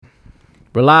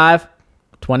We're live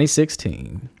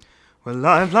 2016. We're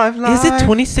live. Is it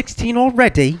 2016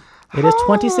 already? It is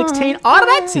 2016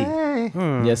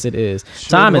 already. Yes, it is.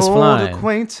 Time is flying.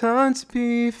 Acquaintance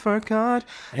be forgot,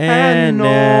 And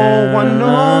no one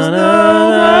knows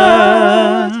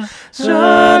the words. Should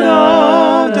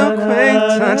old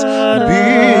acquaintance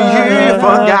be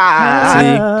forgot.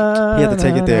 See, he had to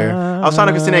take it there. I was trying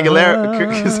to Christina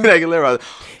Aguilera.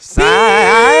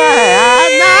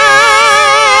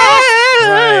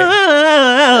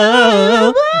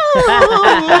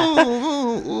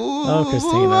 Oh,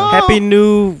 Christina. Happy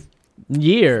New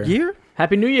Year. Year?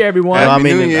 Happy New Year, everyone. Happy Well, I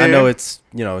mean, New Year. I know it's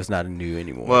not new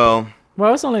anymore.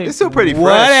 Well, it's only... it's still pretty fresh.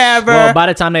 Whatever. Well, by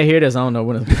the time they hear this, I don't know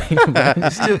when it's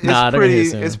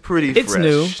It's pretty fresh. It's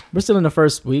new. We're still in the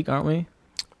first week, aren't we?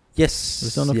 Yes. We're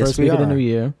still in the yes, first we week are. of the new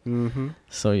year. Mm-hmm.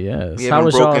 So, yes. We How haven't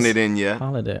was broken y'all's it in yet.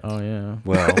 holiday? Oh, yeah.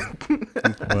 Well,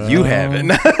 Well, you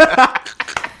haven't.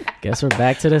 Guess we're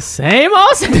back to the same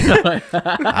old...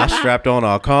 I strapped on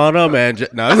a condom and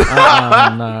no.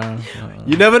 no.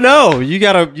 You never know. You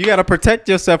gotta protect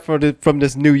yourself from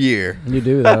this new year. You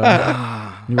do, though.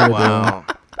 You really Wow.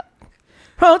 do.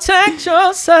 Protect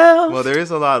yourself. Well, there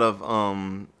is a lot of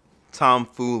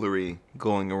tomfoolery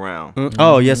going around.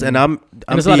 Oh yes, and I'm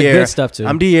there's a lot of the good air. stuff, too.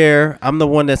 I'm the air. I'm the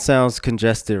one that sounds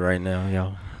congested right now,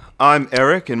 y'all. I'm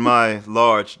Eric, and my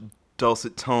large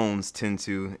dulcet tones tend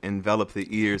to envelop the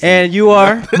ears. And you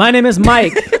are. My name is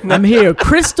Mike. I'm here,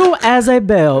 crystal as a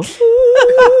bell.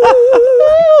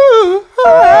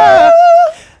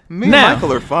 Me and Now.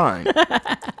 Michael are fine.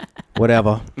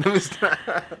 Whatever.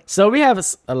 So we have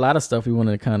a lot of stuff we want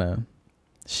to kind of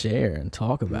share and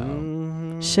talk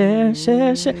about. Share.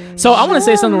 So I want to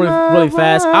say something really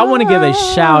fast. I want to give a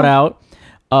shout out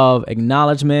of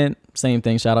acknowledgement. Same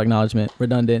thing, shout out, acknowledgement,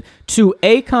 redundant, to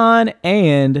Akon,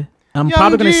 and I'm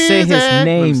probably going to say his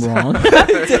name wrong.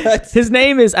 His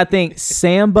name is, I think,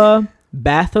 Samba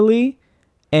Bathley.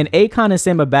 And Akon and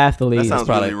Samba Bathley. That sounds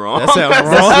really wrong. That sounds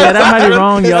wrong. Yeah, that might be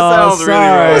wrong, y'all. That sounds really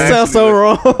Sorry. wrong. That sounds so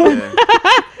wrong.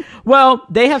 Yeah. Well,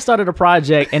 they have started a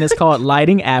project, and it's called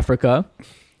Lighting Africa.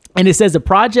 And it says the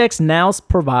project now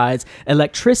provides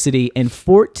electricity in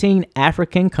 14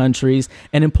 African countries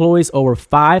and employs over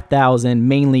 5,000,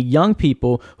 mainly young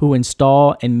people who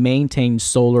install and maintain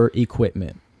solar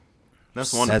equipment.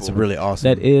 That's wonderful. That's really awesome.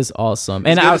 That is awesome.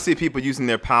 It's And good I to see people using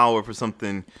their power for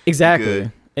something exactly.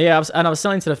 good. Yeah, I was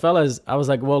telling to the fellas, I was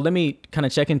like, well, let me kind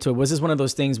of check into it. Was this one of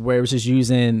those things where it was just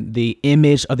using the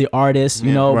image of the artist,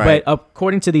 you know? right. But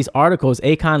according to these articles,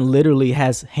 Akon literally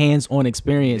has hands-on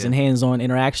experience and hands-on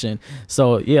interaction.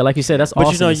 So, yeah, like you said, that's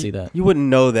awesome to see that. You wouldn't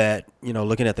know that,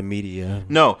 looking at the media.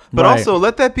 No, but Right. also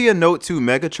let that be a note to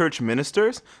mega church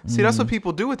ministers. See, that's what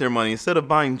people do with their money. Instead of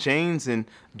buying jets and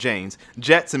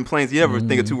planes, you ever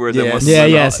think of two words at once? Yeah,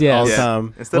 yes. All the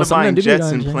time. Instead Well, of some of them buying do be jets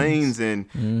on and James. planes and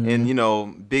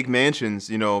big mansions,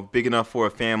 big enough for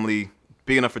a family,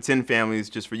 big enough for 10 families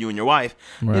just for you and your wife,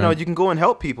 Right. you can go and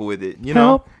help people with it.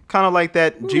 Help. Kind of like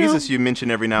that Jesus you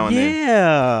mentioned every now and then.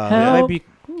 Yeah. It Help. might be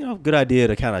a good idea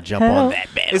to kind of jump on Help. that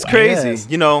bandwagon. It's crazy, Yes.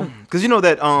 because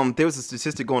that there was a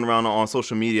statistic going around on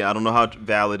social media. I don't know how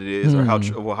valid it is or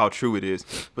how true it is,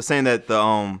 but saying that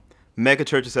the mega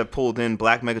churches have pulled in,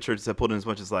 black mega churches have pulled in as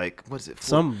much as like, what is it?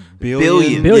 Some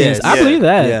Billions. Billions. Yes. I believe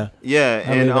that. Yeah. Yeah, I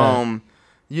believe and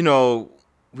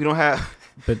we don't have.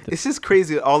 But It's just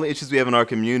crazy all the issues we have in our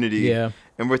community. Yeah.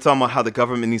 And we're talking about how the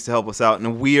government needs to help us out,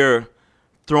 and we're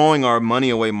throwing our money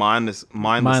away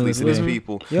mindlessly to these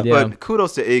people. Yep. Yeah. But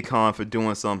kudos to Akon for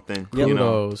doing something.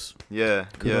 kudos. Yeah.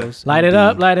 Kudos. Light it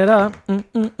up, light it up.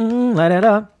 Light it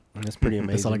up. That's pretty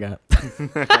amazing. That's all I got.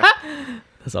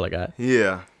 That's all I got.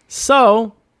 Yeah.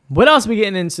 So, what else we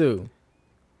getting into?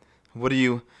 What do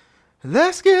you?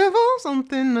 Let's give them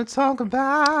something to talk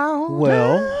about.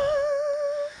 Well,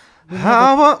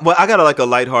 Well, I got a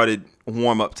lighthearted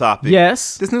warm-up topic.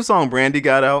 Yes. This new song Brandy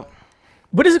got out.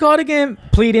 What is it called again?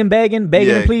 Pleading, begging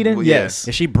and pleading? well, yeah. Yes.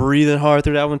 is she breathing hard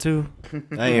through that one too?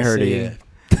 I ain't heard it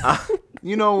See. yet.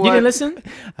 You know You what? didn't listen?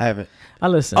 I haven't. I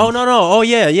listened. Oh no. Oh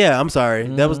yeah. I'm sorry.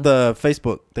 That was the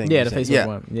Facebook thing. Yeah, you the said. Facebook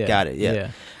one. Yeah. Got it.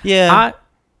 Yeah. Yeah.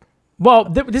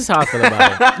 This is how I feel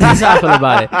about it. This is how I feel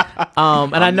about it.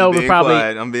 And I know we're probably...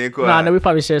 I'm being quiet. No, I know we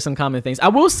probably share some common things. I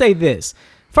will say this.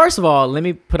 First of all, let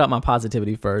me put up my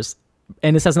positivity first.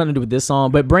 And this has nothing to do with this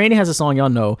song, but Brandy has a song y'all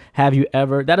know, Have You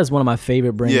Ever? That is one of my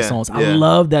favorite Brandy songs. I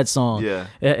love that song. Yeah.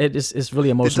 It's really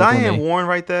Did emotional for Diane me. Warren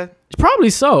write that? Probably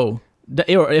so.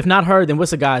 Or if not her, then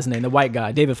what's the guy's name? The white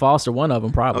guy, David Foster, one of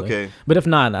them probably. Okay. But if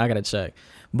not, I gotta check.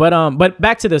 But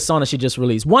back to the song that she just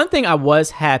released. One thing I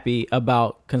was happy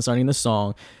about concerning the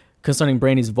song, concerning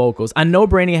Brandy's vocals. I know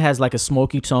Brandy has like a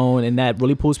smoky tone and that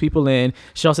really pulls people in.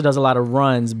 She also does a lot of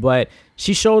runs, but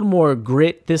she showed more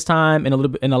grit this time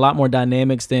and a lot more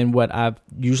dynamics than what I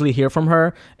usually hear from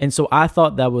her. And so I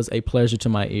thought that was a pleasure to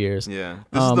my ears. Yeah.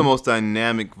 This is the most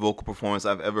dynamic vocal performance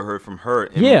I've ever heard from her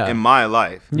in my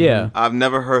life. Yeah. I've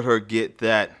never heard her get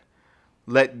that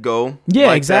let go. Yeah,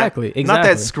 like exactly. That. Not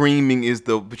that screaming is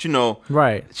but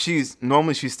right. She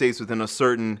stays within a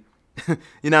certain,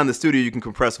 in the studio you can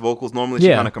compress vocals. Normally she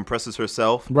kind of compresses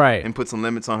herself, right, and puts some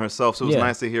limits on herself. So it was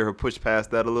nice to hear her push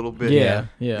past that a little bit.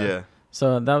 Yeah.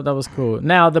 So that was cool.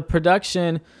 Now the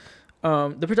production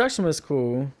was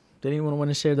cool. Did anyone want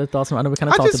to share their thoughts? I know we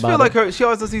kind of talked about it. I just feel like she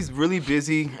always does these really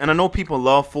busy, and I know people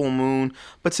love Full Moon,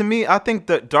 but to me, I think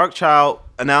that Dark Child,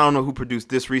 and I don't know who produced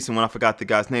this recent one, I forgot the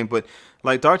guy's name, but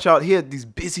like Dark Child, he had these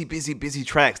busy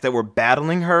tracks that were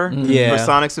battling her for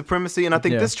sonic supremacy, and I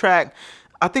think this track,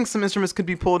 I think some instruments could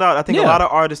be pulled out. I think a lot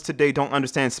of artists today don't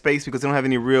understand space because they don't have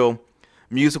any real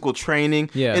musical training.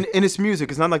 And it's music.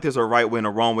 It's not like there's a right way and a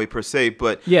wrong way per se,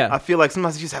 but I feel like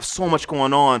sometimes you just have so much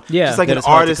going on. Just like an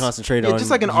artist,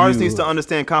 just like an artist needs to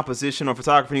understand composition, or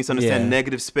photographer needs to understand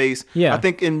negative space. I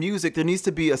think in music there needs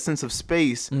to be a sense of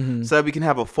space so that we can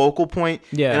have a focal point.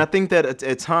 And I think that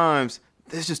at times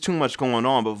there's just too much going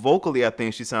on, but vocally I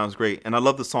think she sounds great, and I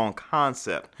love the song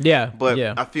concept. But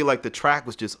I feel like the track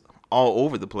was just all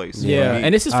over the place.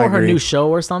 And this is for her new show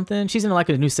or something. She's in like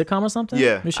a new sitcom or something.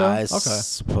 New show. I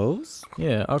suppose.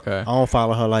 Okay. I don't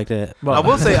follow her like that. But I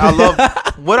will say I love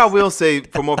what I will say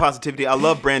for more positivity. I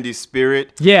love Brandy's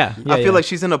spirit. I feel like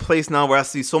she's in a place now where I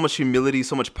see so much humility,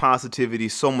 so much positivity,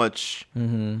 so much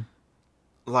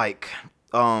like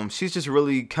she's just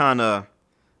really kind of.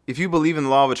 If you believe in the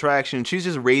law of attraction, she's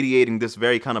just radiating this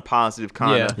very kind of positive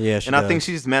kind of. And I think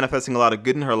she's manifesting a lot of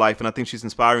good in her life, and I think she's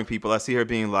inspiring people. I see her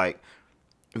being like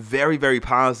very, very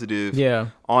positive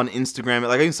on Instagram.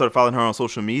 Like I even started following her on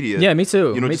social media. Me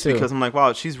too. Because I'm like,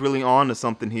 wow, she's really on to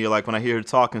something here. Like when I hear her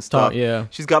talk and stuff,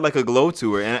 she's got like a glow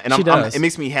to her, and it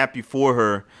makes me happy for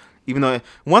her. Even though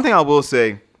one thing I will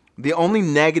say, the only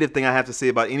negative thing I have to say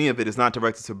about any of it is not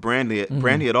directed to Brandy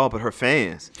at all, but her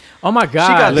fans. Oh my God,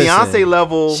 she got Beyonce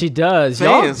level. She does.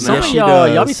 Fans some of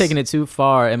y'all be taking it too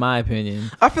far, in my opinion.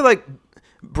 I feel like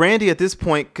Brandy at this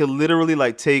point could literally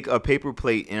like take a paper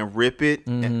plate and rip it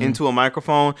into a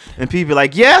microphone, and people be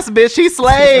like, "Yes, bitch, she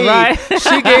slayed. Right.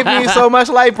 She gave me so much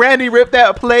life. Brandy ripped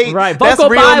that plate. Right. That's Vocal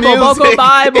real Bible. music. Vocal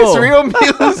Bible. It's real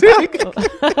music."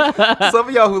 Some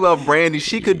of y'all who love Brandy,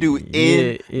 she could do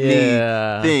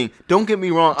anything. Don't get me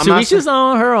wrong. I'm not she's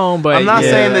on her own, but I'm not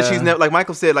saying that she's never. Like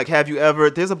Michael said, like, have you ever?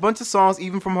 There's a bunch of songs,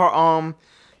 even from her.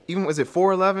 Even was it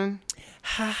 411?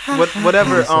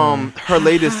 Whatever her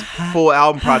latest full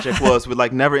album project was, with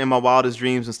like Never in My Wildest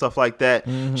Dreams and stuff like that.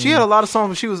 She had a lot of songs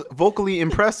where she was vocally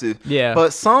impressive.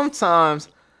 But sometimes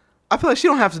I feel like she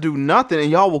don't have to do nothing and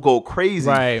y'all will go crazy.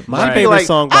 Right. My favorite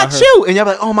song by her. Achoo! And y'all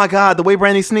be like, oh my God, the way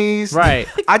Brandy sneezed. Right.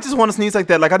 I just want to sneeze like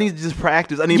that. Like I need to just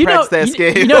practice. I need to practice that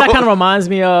scale. You know what that kind of reminds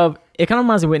me of? It kind of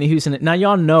reminds me of Whitney Houston. Now,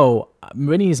 y'all know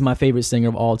Whitney is my favorite singer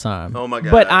of all time. Oh, my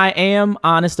God. But I am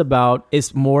honest about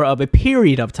it's more of a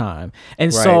period of time.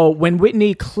 And so when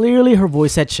Whitney, clearly her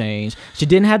voice had changed. She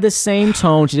didn't have the same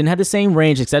tone. She didn't have the same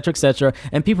range, et cetera, et cetera.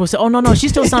 And people say, oh, no, she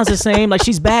still sounds the same. Like,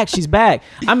 she's back.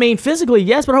 I mean, physically,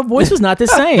 yes, but her voice was not the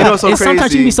same. You know, so and crazy.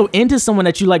 Sometimes you can be so into someone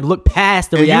that you, like, look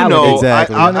past the reality. You know,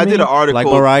 exactly. I did an article. Like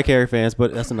Mariah Carey fans,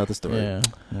 but that's another story. Yeah.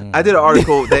 I did an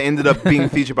article that ended up being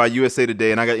featured by USA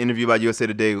Today, and I got interviewed by USA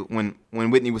Today when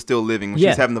Whitney was still living, when she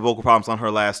was having the vocal problems on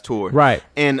her last tour. Right.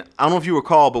 And I don't know if you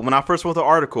recall, but when I first wrote the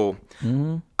article,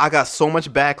 I got so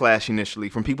much backlash initially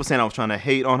from people saying I was trying to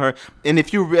hate on her. And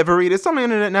if you ever read it, it's on the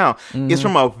internet now. It's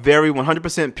from a very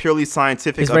 100% purely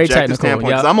scientific, objective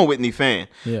standpoint, because I'm a Whitney fan.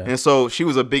 And so she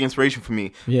was a big inspiration for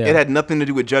me. It had nothing to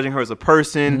do with judging her as a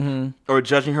person or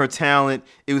judging her talent.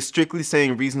 It was strictly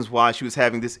saying reasons why she was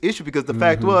having this issue, because the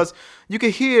fact was, you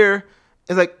could hear,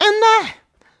 it's like, and I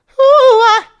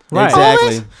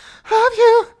always love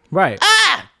you. Right.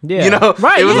 Yeah. You know,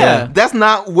 right. That's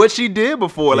not what she did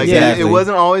before. Like, it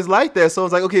wasn't always like that. So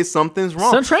it's like, okay, something's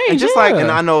wrong. Some strange, and just like,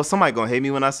 and I know somebody gonna hate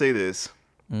me when I say this,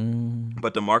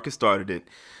 but DeMarcus started it.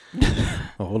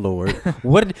 Oh Lord,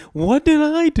 what did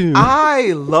I do?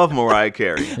 I love Mariah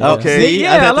Carey. Okay, See,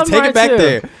 I had to take it back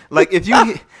there. Like if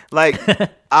you like,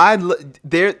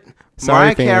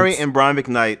 Mariah Carey and Brian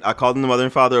McKnight, I call them the mother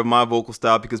and father of my vocal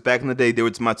style, because back in the day, they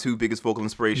were my two biggest vocal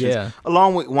inspirations.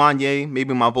 Along with Wanye,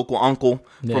 maybe my vocal uncle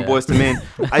from Boyz II Men.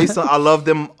 I love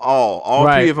them all.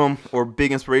 All three of them were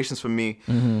big inspirations for me.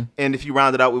 And if you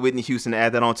round it out with Whitney Houston,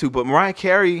 add that on too. But Mariah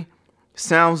Carey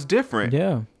sounds different.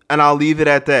 Yeah. And I'll leave it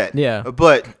at that. Yeah.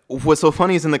 But what's so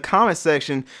funny is in the comment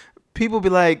section, people be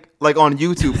like on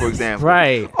YouTube, for example.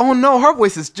 Right. Oh no, her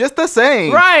voice is just the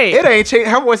same. Right. It ain't changed.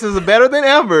 Her voice is better than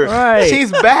ever. Right.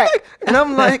 She's back. And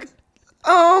I'm like,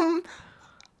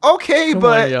 okay, Come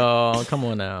but on, y'all. Come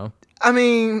on now. I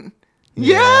mean,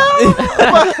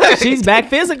 yeah. She's back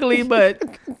physically, but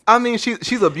I mean,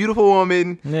 she's a beautiful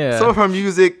woman. Yeah. Some of her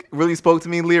music really spoke to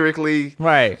me lyrically.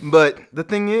 right. But the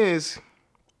thing is,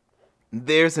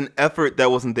 there's an effort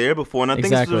that wasn't there before, and I think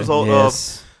it's Exactly. a result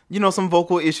Yes. of some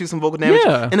vocal issues, some vocal damage.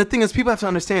 Yeah. And the thing is, people have to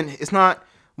understand, it's not.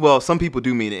 Well, some people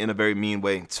do mean it in a very mean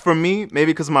way. It's for me,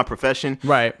 maybe because of my profession.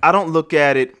 Right. I don't look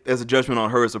at it as a judgment on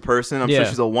her as a person. I'm Yeah. sure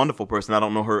she's a wonderful person. I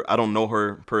don't know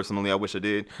her personally. I wish I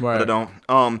did, Right. but I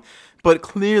don't. But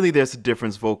clearly there's a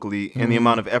difference vocally in the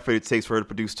amount of effort it takes for her to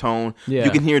produce tone. Yeah.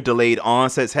 You can hear delayed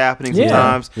onsets happening Yeah.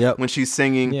 sometimes Yep. when she's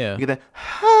singing. Yeah. You get that,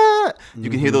 ha! You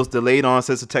can hear those delayed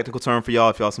onsets, a technical term for y'all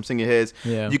if y'all some singing heads.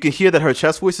 Yeah. You can hear that her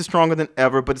chest voice is stronger than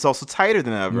ever, but it's also tighter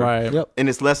than ever. Right. Yep. And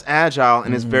it's less agile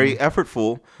and it's very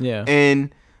effortful. Yeah. And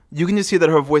you can just hear that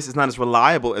her voice is not as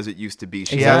reliable as it used to be.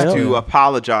 She Exactly. has to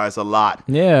apologize a lot.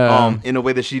 Yeah. In a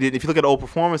way that she did. If you look at old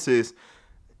performances,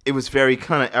 it was very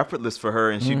kind of effortless for her,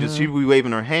 and she'd be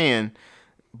waving her hand,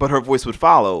 but her voice would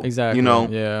follow. Exactly. You know.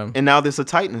 Yeah. And now there's a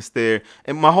tightness there.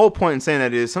 And my whole point in saying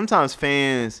that is sometimes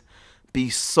fans be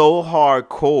so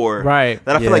hardcore Right.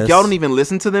 that I feel like Yes. y'all don't even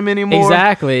listen to them anymore.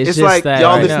 Exactly. It's It's just like that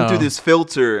y'all right listen now. through this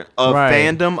filter of Right.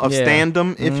 fandom, of Yeah.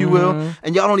 standom, if you will,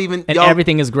 and y'all don't even And y'all,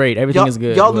 everything is great. Everything is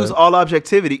good. Y'all but- lose all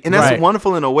objectivity, and that's Right.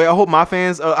 wonderful in a way. I hope my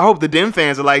fans, I hope the DEM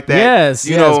fans are like that. Yes.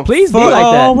 you yes. know, Please be For like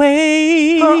that.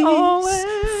 always,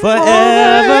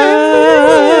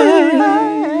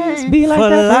 forever, Be like for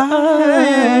that.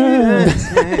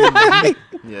 life.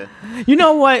 yeah. You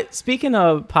know what? Speaking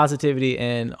of positivity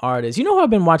and artists, you know who I've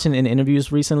been watching in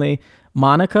interviews recently?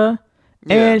 Monica.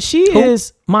 Yeah. And she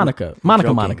is Monica.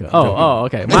 joking. Monica. Oh,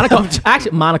 okay. Monica.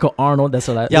 Actually, Monica Arnold. That's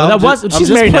what I. Yeah, that I'm was. just- She's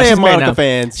I'm just married now. playing She's married Monica now.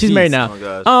 fans. She's Jeez. married now.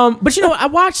 Oh, gosh. But you know,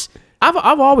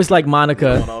 I've always liked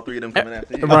Monica. All three of them coming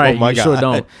after you. Right, Oh my you sure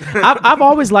God. don't. I've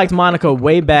always liked Monica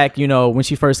way back, you know, when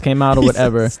she first came out or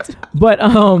whatever. But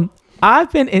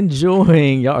I've been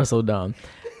enjoying. Y'all are so dumb.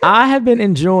 I have been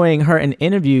enjoying her in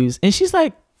interviews, and she's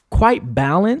like quite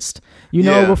balanced, you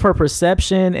know, Yeah. with her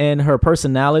perception and her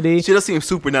personality. She does seem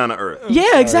super down to earth.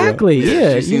 Yeah, exactly.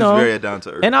 Yeah, she seems you know. very down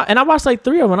to earth. And I watched like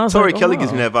 3 of them. And I was Tori like, Kelly oh,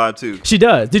 gives me wow. that vibe too. She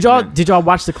does. Did y'all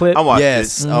watch the clip? I watched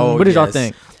Yes. it. Oh, what did y'all yes.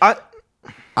 think?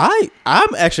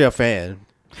 I'm actually a fan.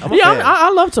 I'm a Yeah, fan. I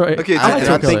love Tori. Okay, I like and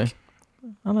Tori I Kelly. think-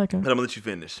 I like her. But I'm gonna let you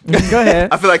finish. Go ahead.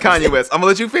 I feel like Kanye West. I'm gonna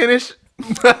let you finish.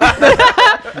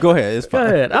 Go ahead. It's Go fine.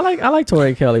 ahead. I like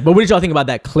Tori Kelly. But what did y'all think about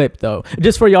that clip though?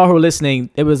 Just for y'all who are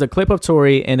listening, it was a clip of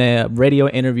Tori in a radio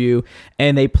interview,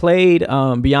 and they played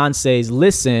Beyonce's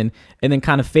 "Listen" and then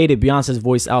kind of faded Beyonce's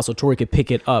voice out so Tori could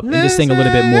pick it up and just sing a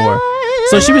little bit more.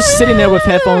 So she was sitting there with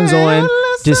headphones on,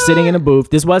 just sitting in a booth.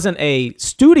 This wasn't a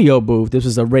studio booth. This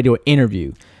was a radio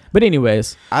interview. But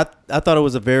anyways, I thought it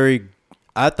was very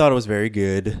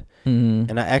good,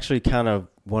 and I actually kind of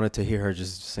wanted to hear her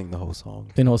just sing the whole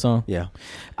song. the whole song. Yeah,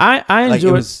 I like enjoyed.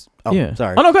 it was. Oh, yeah.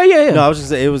 sorry. Oh no, go yeah. No, I was just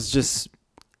saying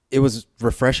it was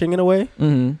refreshing in a way.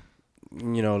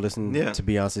 Mm-hmm. You know, listen Yeah. to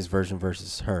Beyonce's version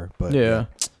versus her. But Yeah.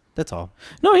 that's all.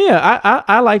 No, yeah,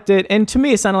 I liked it, and to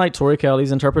me, it sounded like Tori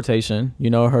Kelly's interpretation.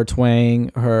 You know, her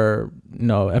twang, her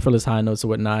effortless high notes or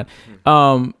whatnot.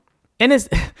 And it's,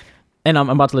 and I'm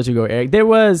about to let you go, Eric. There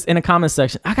was in a comment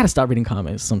section. I gotta stop reading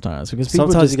comments sometimes because people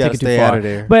Sometimes just you gotta take it too stay far. out of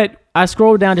there. But I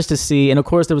scrolled down just to see, and of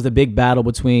course, there was a big battle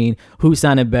between who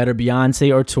sounded better,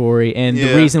 Beyonce or Tori, and the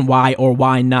Yeah. reason why or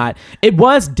why not. It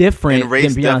was different And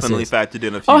race than definitely Beyonce's. factored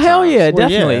in a few Oh hell times. yeah, Well,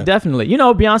 definitely, yeah. definitely. You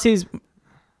know, Beyonce's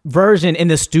version in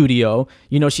the studio,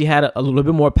 you know, she had a little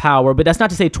bit more power, but that's not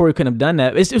to say Tori couldn't have done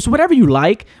that. It's whatever you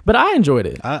like, but I enjoyed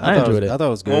it. I enjoyed it. I thought it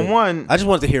was good. Well, one, I just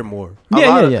wanted to hear more.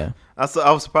 Yeah.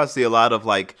 I was surprised to see a lot of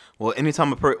like, well,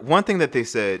 anytime one thing that they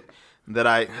said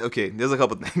that there's a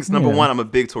couple things. Number Yeah. one, I'm a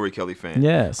big Tori Kelly fan.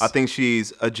 Yes. I think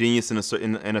she's a genius in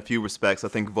a few respects. I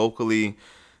think vocally,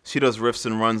 she does riffs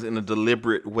and runs in a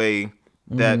deliberate way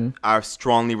that I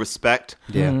strongly respect.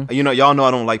 Yeah. You know, y'all know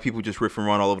I don't like people just riff and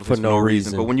run all over the place For no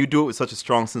reason. But when you do it with such a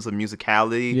strong sense of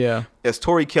musicality, Yeah. as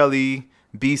Tori Kelly,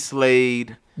 B.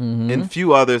 Slade, and a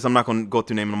few others, I'm not going to go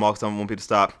through naming them all because I don't want people to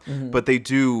stop, but they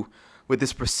do with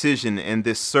this precision and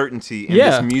this certainty and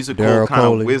Yeah. this musical Daryl kind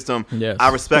Coley. of wisdom. Yes. I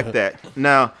respect that.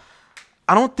 Now,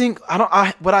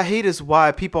 what I hate is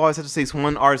why people always have to say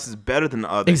one artist is better than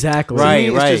the other. Exactly. To me,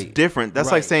 Right. it's just different.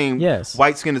 That's like saying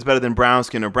white skin is better than brown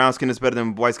skin, or brown skin is better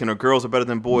than white skin, or girls are better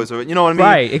than boys, or you know what I mean?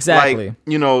 Right, exactly. Like,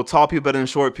 you know, tall people better than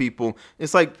short people.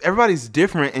 It's like everybody's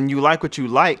different, and you like what you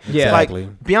like. Yeah. Exactly.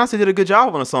 Like Beyonce did a good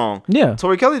job on a song. Yeah.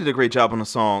 Tori Kelly did a great job on a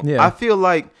song. Yeah. I feel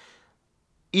like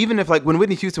even if like when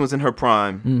Whitney Houston was in her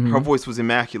prime, her voice was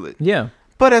immaculate. Yeah.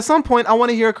 But at some point, I want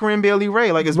to hear Corinne Bailey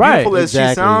Rae. Like, as beautiful as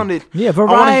she sounded. Yeah,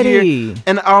 variety.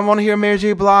 I want to hear Mary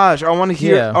J. Blige. Or I want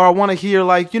to hear,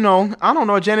 like, you know, I don't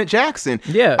know, Janet Jackson.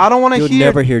 Yeah. I don't want to You'll hear.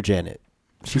 never hear Janet.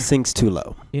 She sings too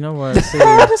low. You know what? We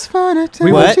was trying to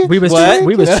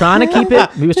keep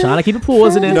it. We was trying to keep it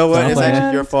positive. You know what? It's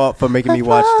actually your fault for making me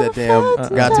watch that damn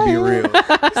Got to Be Real.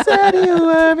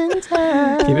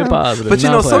 Keep it positive. But you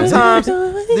know, sometimes,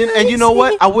 and you know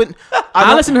what?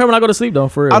 I listen to her when I go to sleep though.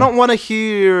 For real. I don't want to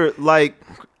hear like.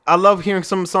 I love hearing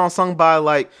some songs sung by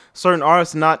like certain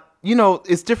artists. Not, you know,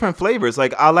 it's different flavors.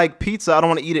 Like, I like pizza. I don't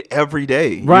want to eat it every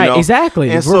day. Right. You know? Exactly.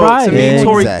 And variety. so to me,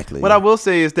 Tori, Exactly. what I will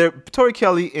say is that Tori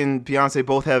Kelly and Beyonce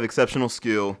both have exceptional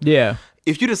skill. Yeah.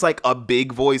 If you just like a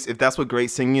big voice, if that's what great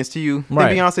singing is to you,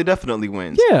 Right. then Beyonce definitely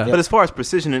wins. Yeah. But as far as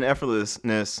precision and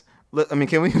effortlessness, I mean,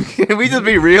 can we just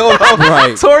be real? Though?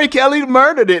 Right. Tori Kelly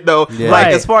murdered it though. Yeah. Like,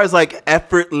 Right. as far as like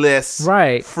effortless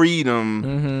Right.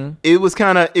 freedom, it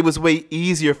was way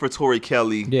easier for Tori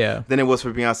Kelly Yeah. than it was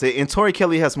for Beyonce. And Tori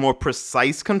Kelly has more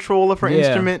precise control of her Yeah.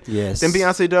 instrument Yes. than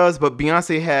Beyonce does. But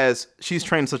Beyonce she's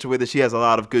trained in such a way that she has a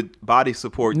lot of good body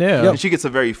support. Yeah. And she gets a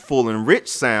very full and rich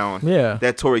sound Yeah.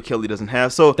 that Tori Kelly doesn't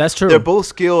have. So That's true. They're both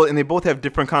skilled and they both have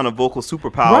different kind of vocal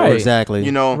superpowers. Right. Exactly.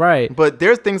 You know, Right. But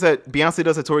there's things that Beyonce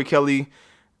does that Tori Kelly,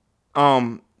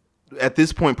 at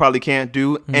this point probably can't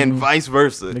do, and vice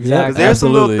versa. Exactly. 'Cause there's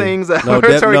some little things that Tori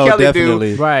Kelly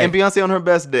definitely. do, Right. and Beyonce on her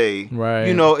best day, Right.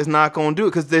 you know, is not gonna do it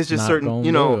because there's just Not certain, gonna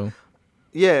you know, do.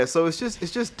 yeah. So it's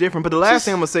just different. But the last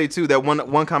thing I'm gonna say too, that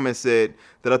one comment said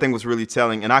that I think was really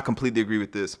telling, and I completely agree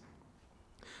with this.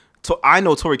 I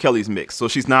know Tori Kelly's mixed, so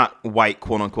she's not white,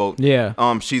 quote unquote. Yeah.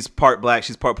 She's part black,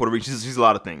 she's part Puerto Rican, she's a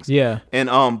lot of things. Yeah. And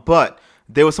but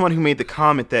there was someone who made the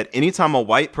comment that anytime a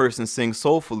white person sings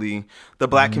soulfully, the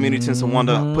black community tends to want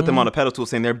to put them on a pedestal,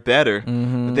 saying they're better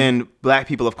than black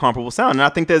people of comparable sound. And I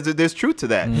think there's truth to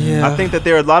that. Yeah. I think that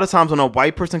there are a lot of times when a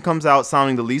white person comes out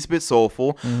sounding the least bit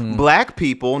soulful, black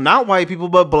people, not white people,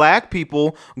 but black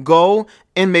people go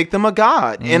and make them a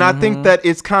god. And I think that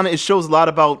it shows a lot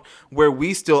about where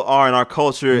we still are in our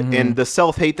culture and the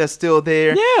self-hate that's still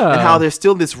there. Yeah. And how there's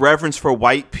still this reverence for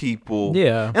white people.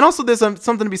 Yeah. And also there's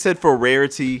something to be said for rarity,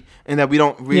 and that we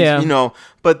don't really, Yeah. you know,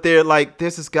 but they're like,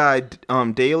 there's this guy,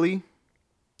 Daly.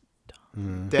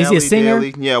 Is he a singer?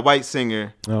 Daly. Yeah, white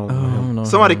singer. Oh, no.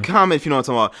 Somebody comment if you know what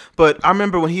I'm talking about. But I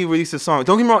remember when he released his song,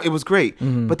 don't get me wrong, it was great.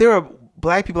 But there are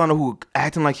black people I know who were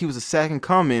acting like he was a second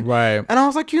coming. Right. And I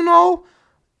was like, you know,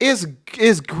 it's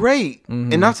great.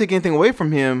 And not taking anything away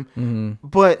from him.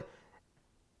 But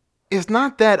it's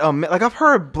not that like I've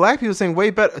heard black people sing way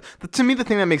better. To me, the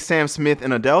thing that makes Sam Smith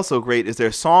and Adele so great is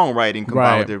their songwriting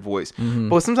combined with their voice.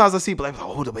 But sometimes I see black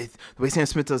people, oh, the way Sam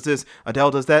Smith does this,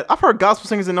 Adele does that. I've heard gospel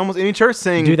singers in almost any church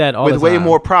sing Do that all with the way time.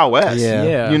 more prowess.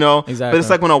 Yeah. You know? Exactly. But it's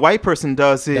like when a white person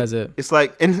does it, Does it. it's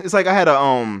like I had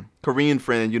a Korean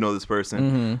friend, you know this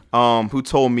person, who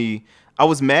told me, I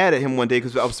was mad at him one day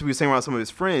because we were singing around some of his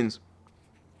friends,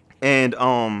 and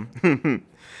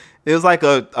it was like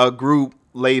a group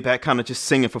laid back kind of just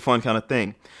singing for fun kind of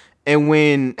thing. And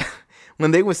when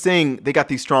they would sing, they got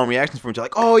these strong reactions from each other,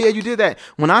 like, oh yeah, you did that.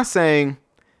 When I sang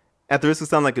At the Risk of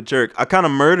Sounding Like a Jerk, I kind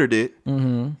of murdered it.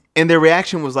 And their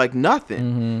reaction was like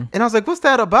nothing. And I was like, what's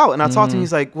that about? And I talked to him,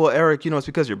 he's like, well, Eric, you know, it's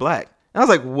because you're black. And I was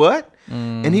like, what?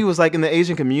 And he was like, in the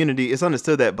Asian community, it's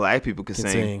understood that black people can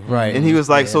sing. Right. And he was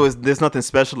like, so there's nothing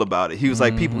special about it. He was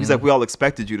like, he's like, we all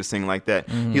expected you to sing like that.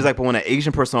 He's like, but when an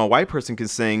Asian person or a white person can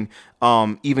sing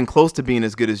even close to being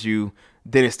as good as you,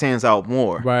 then it stands out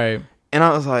more. Right. And I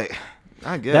was like,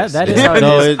 I guess. That is how it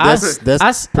No, is.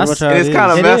 that's pretty much how it it's is.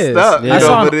 kind of It messed is. up. Yeah. I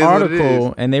saw but it an is what it is.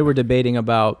 article and they were debating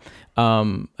about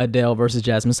Adele versus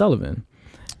Jasmine Sullivan.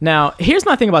 Now, here's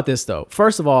my thing about this, though.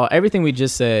 First of all, everything we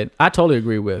just said, I totally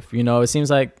agree with. You know, it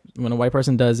seems like when a white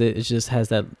person does it, it just has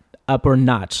that upper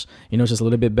notch. You know, it's just a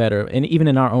little bit better. And even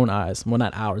in our own eyes. Well,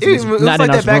 not ours. It was not like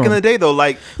in that back room. in the day, though.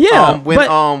 Like, Yeah, when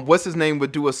but- what's his name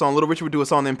would do a song, Little Richard would do a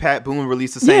song, then Pat Boone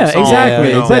released the same Yeah, song. exactly.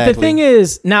 You know? But the Exactly. thing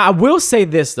is, now I will say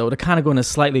this, though, to kind of go in a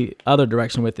slightly other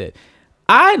direction with it.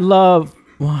 I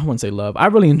wouldn't say love. I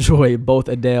really enjoy both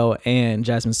Adele and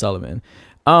Jasmine Sullivan.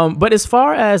 But as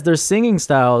far as their singing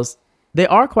styles, they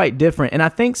are quite different. And I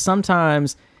think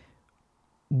sometimes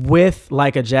with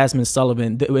like a Jasmine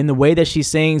Sullivan, in the way that she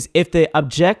sings, if the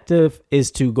objective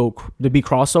is to be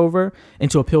crossover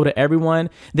and to appeal to everyone,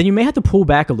 then you may have to pull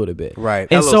back a little bit. Right.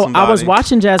 And Hello, so somebody. I was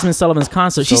watching Jasmine Sullivan's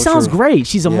concert. She So sounds true. great.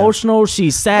 She's emotional.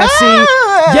 She's sassy.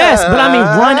 Yes, but I mean,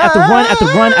 run after run after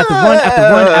run after run after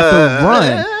run after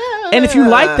run. And if you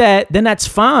like that, then that's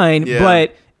fine. Yeah.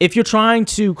 But if you're trying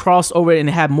to cross over and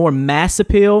have more mass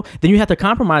appeal, then you have to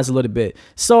compromise a little bit.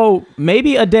 So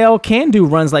maybe Adele can do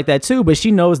runs like that too, but she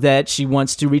knows that she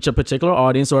wants to reach a particular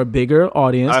audience or a bigger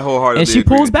audience. I wholeheartedly and she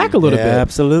agree pulls with back you. a little Yeah, bit.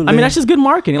 absolutely. I mean, that's just good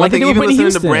marketing. One Like they thing, do with even Whitney listening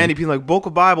Houston. to Brandy, people like Vocal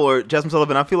Bible or Jasmine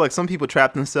Sullivan, I feel like some people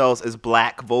trap themselves as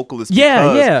black vocalists. Yeah,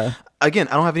 because, yeah. Again,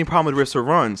 I don't have any problem with riffs or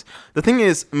runs. The thing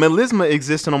is, melisma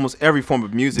exists in almost every form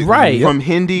of music. Right. From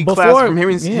Hindi Before-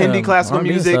 Hindi classical R&B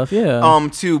and music, stuff, yeah.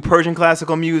 to Persian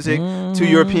classical music, to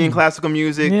European classical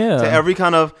music, Yeah. to every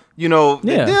kind of, Yeah.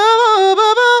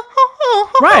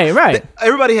 Right.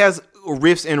 Everybody has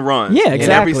riffs and runs Yeah, in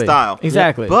exactly. every style.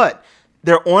 Exactly. But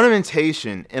their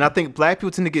ornamentation, and I think black people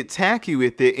tend to get tacky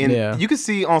with it. And Yeah. you can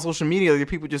see on social media that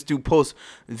people just do post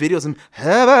videos and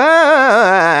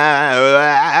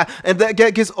that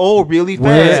gets old really fast.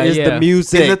 Where is Yeah. the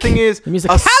music? And the thing is,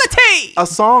 musicality! a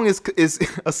song is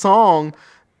a song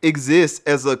exists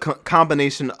as a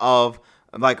combination of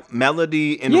like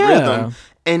melody and Yeah. rhythm.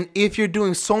 And if you're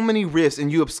doing so many riffs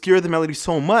and you obscure the melody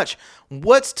so much,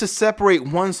 what's to separate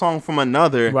one song from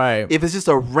another? Right. If it's just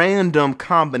a random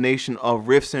combination of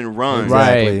riffs and runs.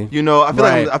 Exactly. You know, I feel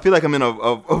Right. like I'm in a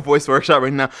voice workshop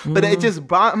right now. But it just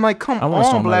I'm like, come I want a on,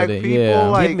 strong black melody, people. yeah.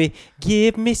 Like,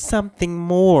 Give me something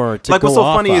more to like go what's so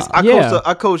off funny is of.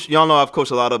 I coach y'all know I've coached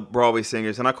a lot of Broadway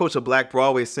singers, and I coached a black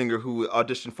Broadway singer who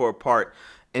auditioned for a part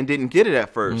and didn't get it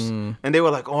at first. And they were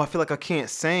like, "Oh, I feel like I can't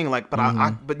sing." Like, but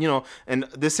but you know, and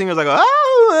this singer's like,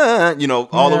 "Oh," you know,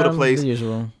 all over the place. The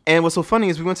usual. And what's so funny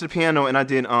is we went to the piano and I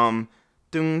did dung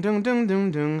dung dung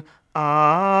dung dung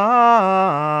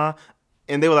ah.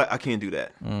 And they were like, I can't do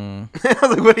that. I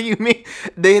was like, what do you mean?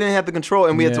 They didn't have the control,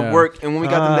 and we had to Yeah. work. And when we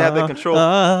got them to have that control,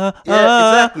 yeah,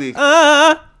 exactly.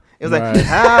 It was like,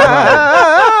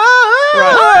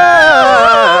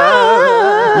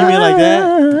 Right. You mean like that?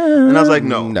 and I was like,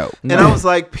 no. No. And I was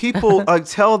like, people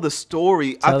tell the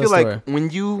story. Tell I the feel like story. when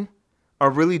you are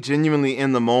really genuinely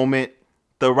in the moment,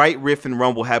 the right riff and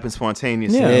rumble happens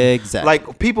spontaneously. Yeah. Exactly.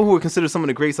 Like people who are considered some of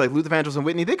the greats, like Luther Vandross and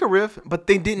Whitney, they could riff, but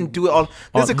they didn't do it all.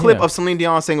 There's a clip yeah. of Celine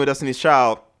Dion singing with Destiny's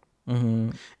Child,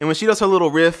 and when she does her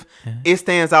little riff, it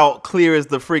stands out clear as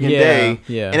the friggin' Yeah, day.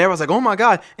 yeah. And everyone's like, "Oh my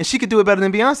god!" And she could do it better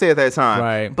than Beyonce at that time.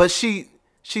 Right. But she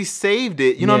saved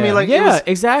it. You know what I mean? Like, yeah, it was,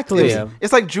 exactly.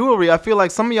 It's like jewelry. I feel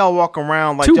like some of y'all walk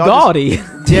around like Too y'all gaudy.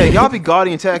 yeah, y'all be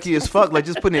gaudy and tacky as fuck, like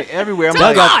just putting it everywhere. I'm Too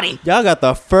like, gaudy. Y'all got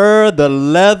the fur, the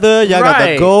leather, y'all got the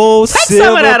Right. gold, Take some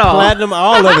silver, of that off. platinum,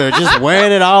 all of it. Just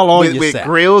wearing it all on with yourself.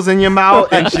 grills in your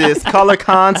mouth and just color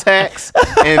contacts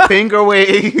and finger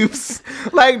waves.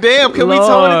 Like, damn, can we tone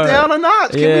Lord. it down a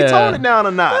notch? Can we Yeah. tone it down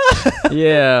a notch?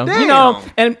 Yeah. Damn. You know,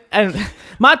 and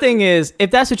my thing is,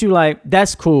 if that's what you like,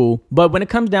 that's cool. But when it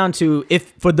comes down to,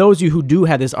 if for those of you who do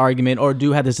have this argument or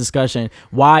do have this discussion,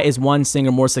 why is one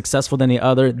singer more successful than the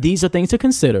other? These are things to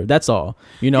consider. That's all.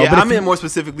 You know, Yeah, but I if meant you- more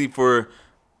specifically for,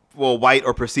 well, white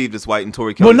or perceived as white in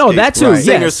Tori Kelly's Well, no, case. that too, Singers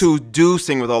yes. who do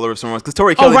sing with all the riffs and runs. Because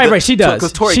Tori Oh, Kelly right, she does.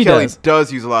 Because Tori She Kelly does.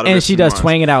 does use a lot of And riffs she does runs.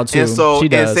 twang it out, too. And so, She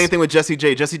does. and same thing with Jessie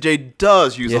J. Jessie J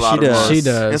does use Yeah, a lot she of does. runs. She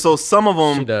does. And so some of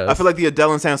She them, does. I feel like the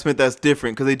Adele and Sam Smith, that's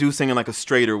different because they do sing in like a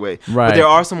straighter way. Right. But there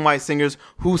are some white singers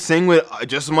who sing with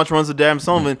just as much runs as Damn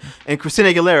Sullivan and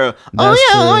Christina Aguilera.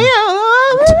 That's true.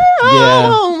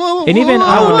 Yeah. And even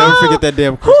I will never forget that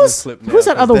damn Christmas clip. who's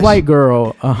that other that white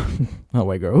girl? Not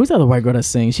white girl. Who's the other white girl that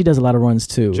sings? She does a lot of runs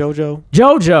too. JoJo.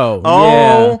 JoJo.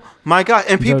 Oh Yeah. my god!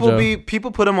 And JoJo.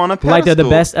 people put them on a pedestal. Like they're the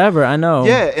best ever. I know.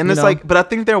 Yeah, and You it's know? like, but I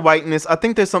think their whiteness. I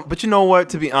think there's some. But you know what?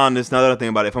 To be honest, now that I think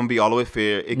about it, if I'm gonna be all the way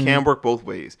fair, it Mm-hmm. can work both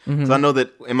ways. Because I know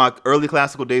that in my early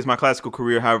classical days, my classical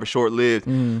career, however short lived,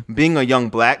 Mm-hmm. being a young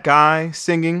black guy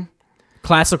singing.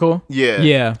 Classical. Yeah.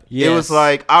 Yeah. It was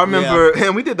like, I remember,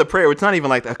 and we did the prayer. It's not even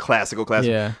like a classical.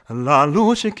 Yeah. La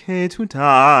luce que tu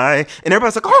die. And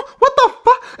everybody's like, oh, what the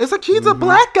fuck? It's like, he's a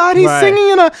black guy. He's Right. singing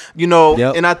in a, you know,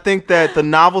 Yep. and I think that the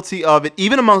novelty of it,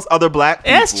 even amongst other black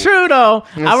people. That's true though.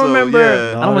 And I so, remember. yeah.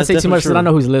 I don't want that's to say too much because definitely I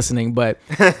know who's listening, but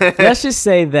let's just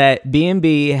say that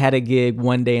B&B had a gig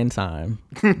one day in time.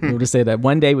 We'll just say that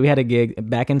one day we had a gig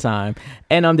back in time,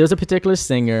 and there was a particular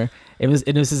singer. It was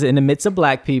in the midst of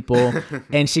black people,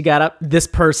 and she got up. This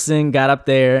person got up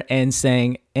there and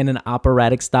sang in an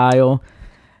operatic style.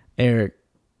 Eric,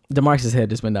 DeMarcus' head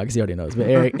just went down because he already knows. But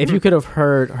Eric, if you could have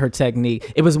heard her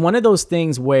technique, it was one of those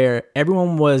things where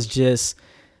everyone was just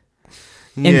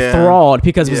enthralled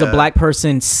because it was a black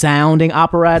person sounding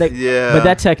operatic. Yeah. But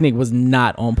that technique was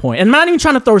not on point. And I'm not even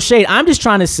trying to throw shade. I'm just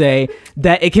trying to say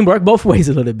that it can work both ways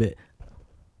a little bit.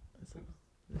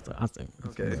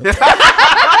 Okay.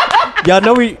 Y'all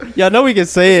know we can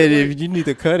say it if you need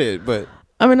to cut it, but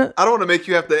I mean, I don't want to make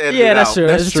you have to edit. yeah, it that's out. true.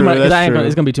 That's It's true. too much, That's true.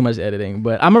 it's gonna be too much editing.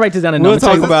 But I'm gonna write this down and We'll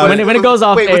talk about when it goes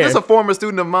off Wait, air. was this a former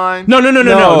student of mine? No.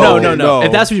 No.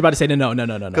 If that's what you're about to say, then no.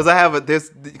 Because I have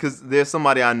because there's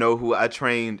somebody I know who I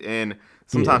trained, and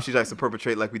sometimes she likes to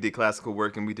perpetrate like we did classical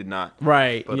work and we did not.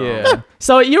 Right. But, yeah.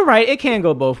 So you're right. It can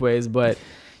go both ways, but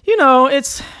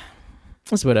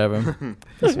it's whatever.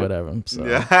 It's whatever. So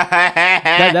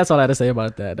that's all I had to say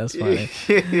about that. That's funny.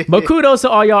 But kudos to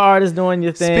all y'all artists doing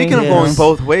your thing. Speaking of going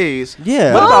both ways,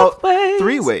 yeah. what about ways.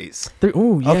 3 ways?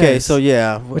 Ooh, yes. Okay, so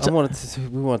yeah, we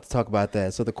wanted to talk about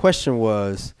that. So the question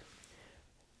was,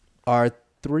 are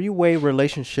 3-way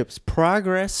relationships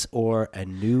progress or a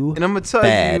new And I'm gonna tell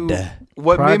fad? you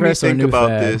what Progress or made me think new about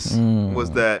fad? this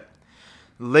was that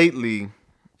lately,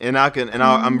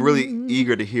 I'm really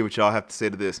eager to hear what y'all have to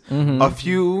say to this. Mm-hmm. A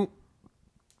few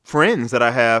friends that I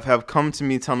have come to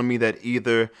me telling me that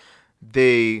either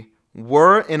they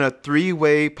were in a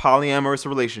 3-way polyamorous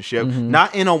relationship,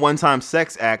 not in a one-time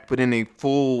sex act, but in a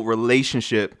full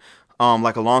relationship,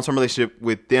 like a long-term relationship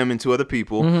with them and 2 other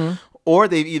people, or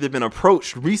they've either been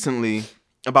approached recently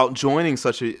about joining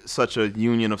such a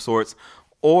union of sorts,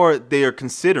 or they are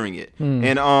considering it.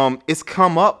 And it's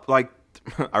come up like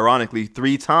ironically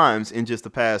 3 times in just the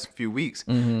past few weeks.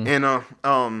 And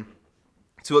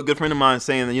to a good friend of mine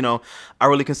saying that, I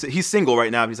really consider, he's single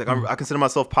right now. He's like, I consider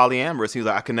myself polyamorous. He's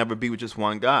like, I can never be with just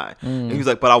one guy. And he's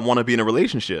like, but I want to be in a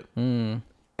relationship. And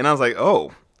I was like,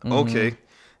 oh, okay.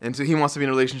 And so he wants to be in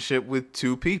a relationship with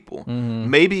 2 people,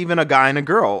 maybe even a guy and a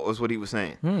girl is what he was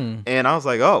saying. And I was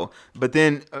like, oh, but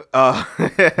then,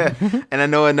 and I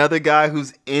know another guy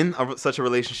who's in such a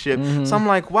relationship. So I'm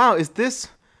like, wow, is this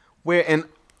where, and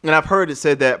I've heard it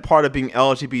said that part of being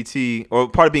LGBT or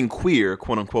part of being queer,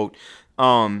 quote unquote,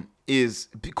 is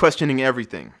questioning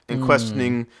everything and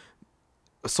questioning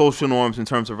social norms in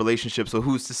terms of relationships. So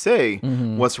who's to say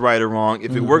what's right or wrong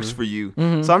if it works for you?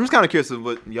 So I'm just kind of curious of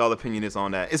what y'all opinion is on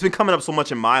that. It's been coming up so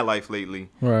much in my life lately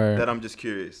that I'm just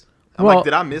curious. I'm like,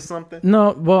 did I miss something?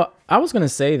 No, well, I was going to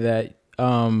say that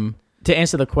to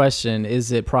answer the question,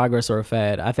 is it progress or a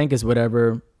fad? I think it's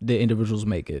whatever the individuals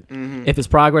make it. If it's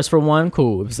progress for one,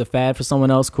 cool. If it's a fad for someone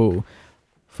else, cool.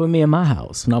 For me and my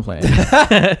house, no, I'm playing.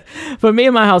 For me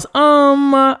and my house,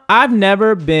 I've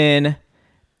never been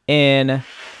in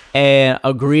an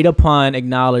agreed upon,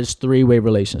 acknowledged 3-way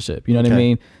relationship. You know what I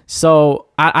mean? So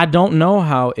I don't know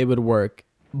how it would work,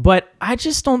 but I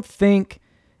just don't think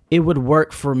it would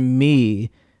work for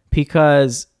me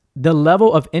because the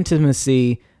level of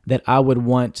intimacy that I would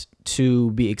want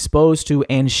to be exposed to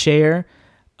and share,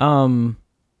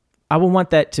 I would want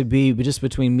that to be just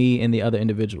between me and the other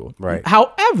individual. Right.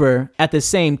 However, at the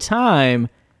same time,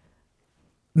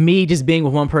 me just being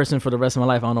with one person for the rest of my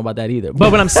life, I don't know about that either.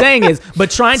 But what I'm saying is, but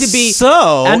trying to be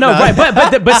I know, right?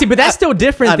 But that's still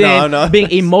different than being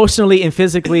emotionally and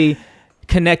physically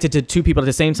connected to 2 people at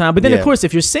the same time. But then, of course,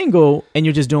 if you're single and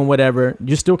you're just doing whatever,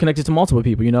 you're still connected to multiple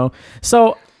people.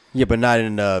 So. Yeah, but not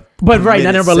in a not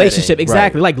in a relationship. setting.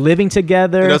 Exactly. Right. Like living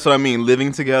together. That's what I mean.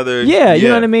 Living together. Yeah, you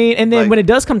know what I mean? And then Like, when it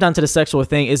does come down to the sexual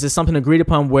thing, is it something agreed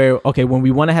upon where, okay, when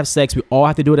we want to have sex, we all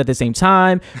have to do it at the same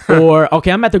time? Or,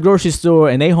 okay, I'm at the grocery store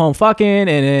and they home fucking, and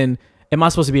then am I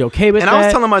supposed to be okay with that? And I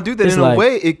was telling my dude that It's in like, a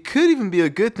way, it could even be a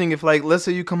good thing if, like, let's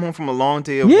say you come home from a long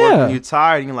day of work and you're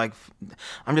tired and you're like,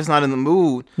 I'm just not in the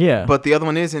mood. Yeah. But the other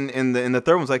one is, and the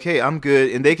third one's like, hey, I'm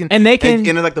good. And they can, and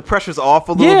like the pressure's off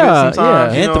a little bit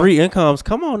sometimes. And 3 incomes.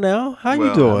 Come on now. How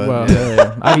you doing? Well,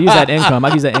 yeah. I use that income.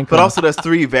 But also, there's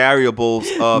 3 variables.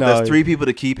 There's 3 people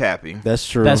to keep happy. That's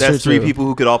true. That's That's 3 true. people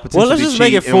who could all potentially Well, let's just cheat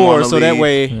make it and 4 wanna so that leave.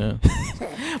 way. Yeah.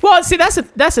 Well, see, that's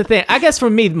the thing. I guess for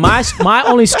me, my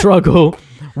only struggle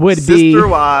would be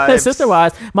sister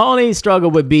wives. My only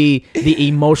struggle would be the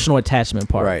emotional attachment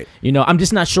part. Right. I'm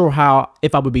just not sure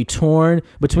if I would be torn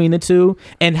between the 2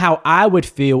 and how I would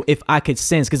feel if I could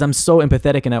sense, because I'm so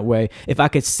empathetic in that way, if I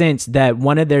could sense that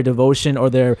one of their devotion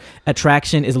or their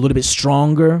attraction is a little bit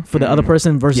stronger for the other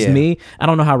person versus me. I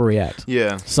don't know how to react.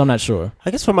 Yeah. So I'm not sure.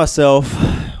 I guess for myself,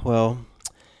 well,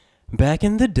 back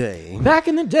in the day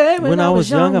when I was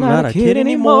young, I'm not a kid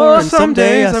anymore. And some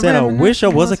days I said I wish I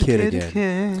was a kid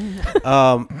again.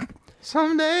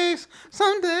 Some days.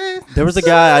 There was a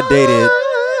guy I dated.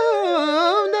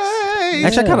 Some days.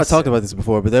 Actually, I kind of talked about this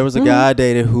before, but there was a guy I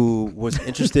dated who was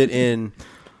interested in,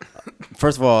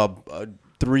 first of all,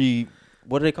 3.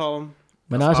 What do they call them?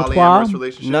 Menage a trois. Polyamorous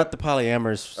relationship. Not the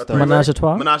polyamorous stuff. Menage a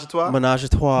trois. Menage a trois. Menage a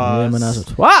trois. Yeah, menage a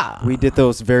trois. We did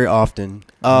those very often.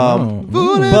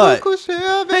 Voulez-vous coucher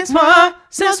avec moi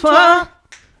ce soir?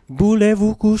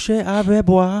 Voulez-vous coucher avec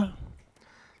moi?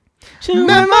 I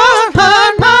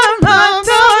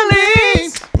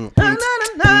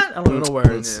don't know no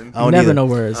words. I don't Never either. know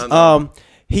words.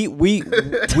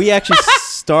 We actually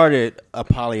started a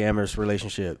polyamorous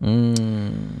relationship.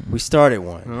 We started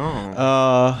one.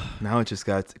 Now it just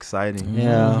got exciting.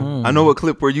 Yeah. I know what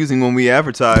clip we're using when we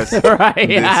advertise Right.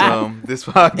 this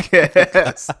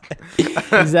podcast.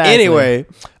 Exactly. Anyway,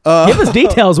 give us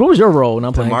details. What was your role? And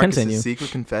I'm playing. Marcus's Continue.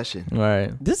 secret confession.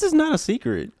 Right. this is not a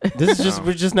secret. This is just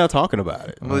we're just now talking about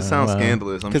it. Well, it sounds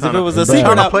scandalous. Because if it was a I'm secret,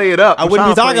 trying to play it up. I wouldn't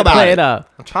be talking about Play it. it up.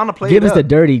 I'm trying to play Give it us up. the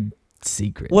dirty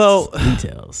secrets. Well,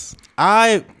 details.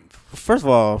 First of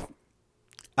all,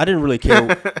 I didn't really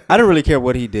care. I didn't really care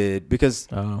what he did because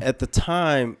at the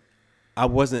time I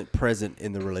wasn't present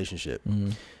in the relationship.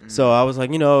 So I was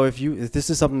like, if this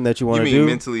is something that you want to do,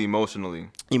 mentally,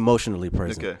 emotionally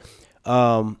present. Okay.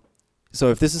 So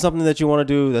if this is something that you want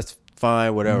to do, that's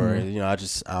fine. Whatever.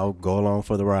 I'll go along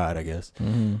for the ride, I guess,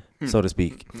 so to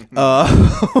speak.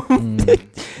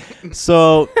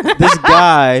 So this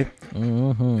guy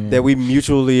that we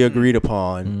mutually agreed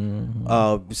upon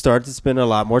started to spend a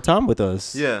lot more time with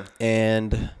us. Yeah.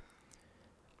 And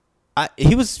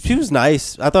he was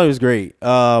nice. I thought he was great. He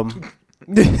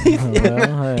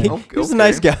was a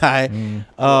nice guy.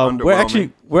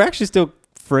 We're actually still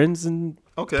friends and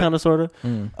kind of sort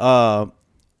of.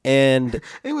 And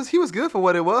he was good for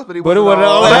what it was, but he wasn't wasn't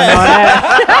all all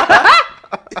that.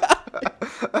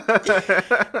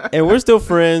 And we're still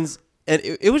friends. And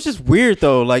it was just weird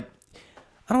though. Like,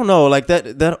 I don't know, like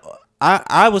that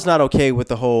I was not okay with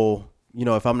the whole,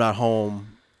 if I'm not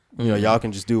home, y'all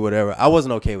can just do whatever. I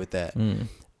wasn't okay with that. And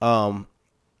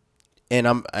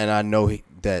I know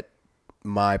that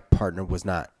my partner was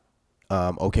not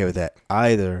okay with that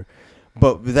either.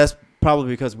 But that's probably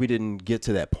because we didn't get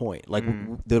to that point. Like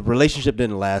the relationship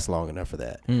didn't last long enough for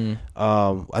that.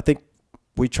 I think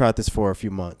we tried this for a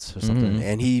few months or something,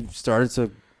 and he started to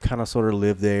kind of sort of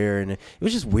live there, and it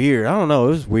was just weird. I don't know, it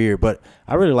was weird, but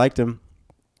I really liked him.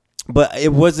 But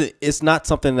it's not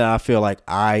something that I feel like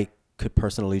I could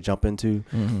personally jump into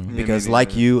because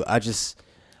like you,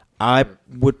 I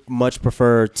would much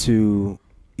prefer to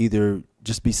either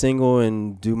just be single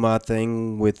and do my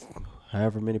thing with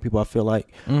however many people I feel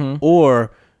like,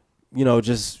 or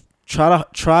just try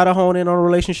to hone in on a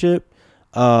relationship,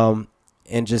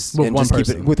 and just keep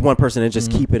it with one person and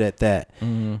just keep it at that.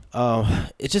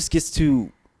 It just gets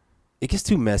too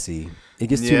messy. It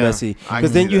gets too messy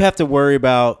because then you have to worry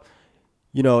about,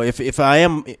 if I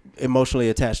am emotionally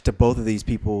attached to both of these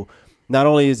people, not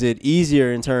only is it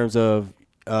easier in terms of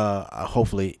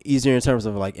hopefully easier in terms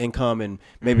of like income and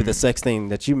maybe the sex thing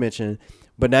that you mentioned,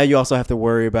 but now you also have to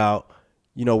worry about,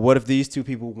 what if these two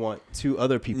people want two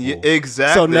other people? Yeah,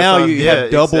 exactly. So now you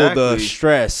have double the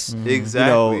stress.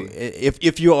 Exactly.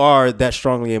 If you are that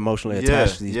strongly emotionally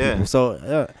attached to these people.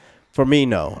 So for me,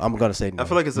 no, I'm gonna say no. I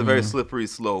feel like it's a very slippery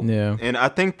slope. Yeah. And I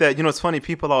think that it's funny.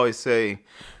 People always say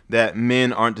that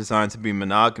men aren't designed to be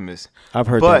monogamous. I've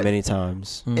heard that many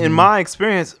times. In my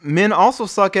experience, men also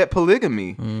suck at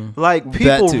polygamy. Like,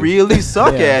 people really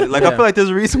suck at it. Like, I feel like there's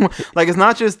a reason why, like, it's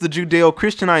not just the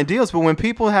Judeo-Christian ideals, but when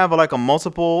people have like a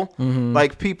multiple,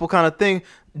 like, people kind of thing,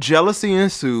 jealousy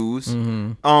ensues,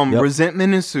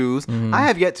 resentment ensues. I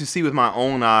have yet to see with my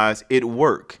own eyes it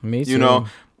work. Me too.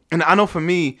 And I know for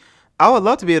me, I would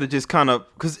love to be able to just kind of,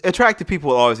 because attractive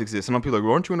people will always exist. And people are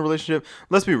like, aren't you in a relationship?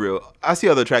 Let's be real. I see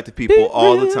other attractive people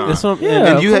all the time. And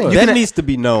that needs to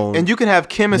be known. And you can have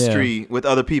chemistry with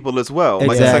other people as well,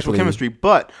 like sexual chemistry.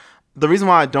 But the reason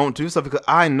why I don't do stuff, because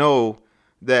I know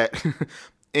that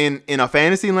in a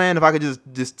fantasy land, if I could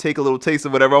just take a little taste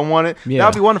of whatever I wanted, that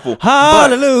would be wonderful.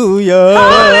 Hallelujah.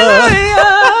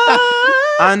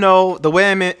 I know the way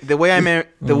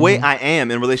I am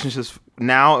in relationships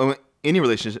now, any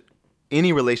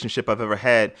relationship I've ever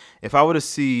had, if I were to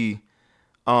see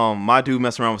my dude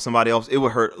mess around with somebody else, it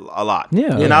would hurt a lot.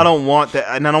 Yeah. And I don't want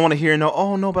that. And I don't want to hear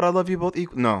no, but I love you both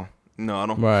equal. No, I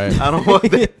don't. Right. I don't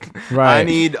want that. Right. I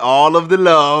need all of the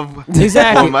love.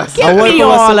 Exactly. Give me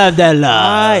all of the love.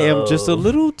 I am just a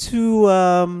little too.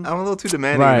 I'm a little too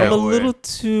demanding. Right. I'm a little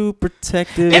too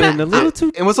protective and a little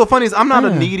too. And what's so funny is I'm not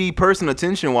a needy person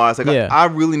attention wise. Like I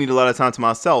really need a lot of time to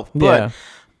myself. But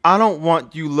I don't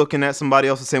want you looking at somebody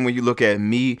else the same way you look at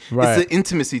me. Right. It's an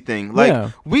intimacy thing.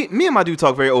 Like me and my dude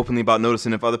talk very openly about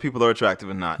noticing if other people are attractive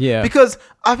or not. Yeah. Because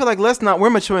I feel like we're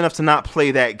mature enough to not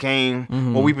play that game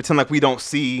where we pretend like we don't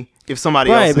see if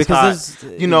somebody else is hot.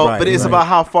 You know, but it's about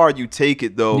how far you take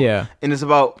it though. Yeah. And it's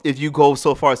about if you go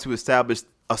so far as to establish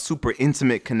a super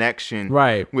intimate connection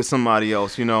with somebody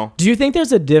else, you know. Do you think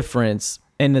there's a difference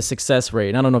in the success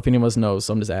rate? I don't know if anyone else knows,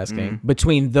 so I'm just asking.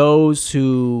 Between those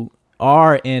who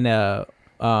are in a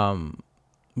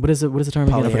what is the term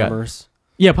again? I forgot. Polyamorous.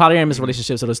 Yeah, polyamorous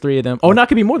relationship. So there's 3 of them. Oh, not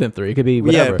could be more than 3. It could be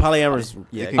whatever. Yeah, polyamorous.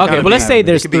 Yeah. Okay, well, let's say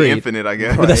there's 3. It could be infinite, I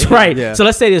guess. Right. That's right. Yeah. So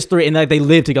let's say there's 3, and like they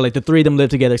live together, like the 3 of them live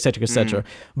together, et cetera,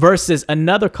 versus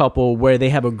another couple where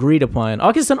they have agreed upon,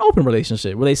 I guess it's an open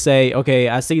relationship where they say, okay,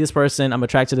 I see this person, I'm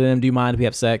attracted to them. Do you mind if we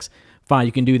have sex? Fine,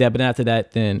 you can do that, but after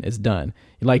that, then it's done.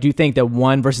 Like, do you think that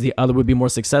one versus the other would be more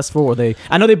successful, or they?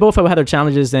 I know they both have had their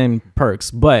challenges and perks,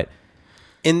 but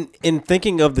in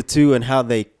thinking of the two and how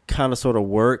they kind of sort of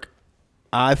work,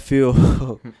 I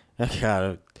feel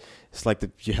it's like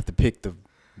you have to pick the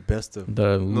best of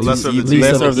the lesser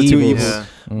of the two evils. Yeah.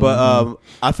 But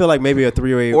I feel like maybe a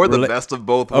 3-way or the best of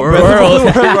both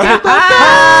worlds.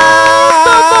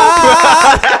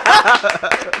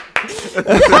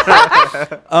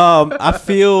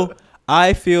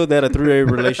 I feel that a 3-way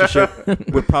relationship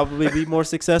would probably be more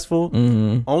successful,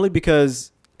 only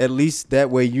because at least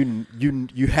that way you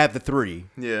have the 3,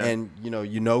 and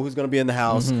you know who's gonna be in the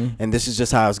house, and this is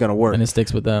just how it's gonna work, and it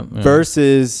sticks with that. Yeah.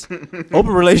 Versus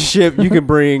open relationship, you can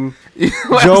bring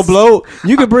Joe Blow.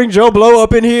 You can bring Joe Blow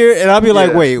up in here, and I'll be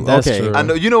like, wait, okay. True. I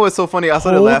know. You know what's so funny? I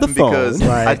started laughing because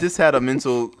right. I just had a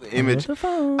mental image.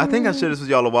 I think I shared this with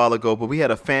y'all a while ago, but we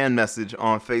had a fan message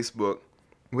on Facebook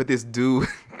with this dude.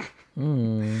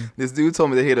 This dude told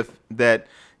me that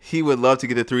he would love to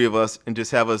get the 3 of us and just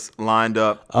have us lined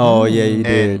up. Oh yeah, you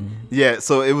did. Yeah,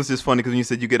 so it was just funny because when you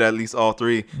said you get at least all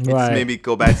 3, it just made me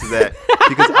go back to that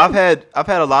because I've had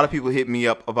a lot of people hit me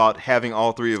up about having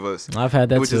all 3 of us. I've had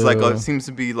that which too. is like seems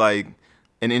to be like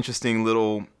an interesting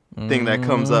little thing that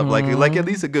comes up, like at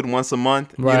least a good once a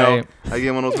month. Right. You know, I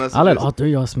get one of those messages. I let all 3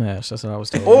 of y'all smash. That's what I was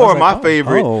told. Or my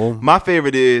my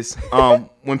favorite is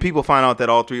when people find out that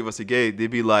all 3 of us are gay, they'd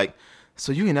be like,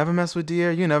 so you ain't never messed with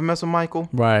De'Aaron? You ain't never messed with Michael?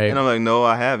 Right. And I'm like, no,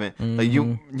 I haven't. Like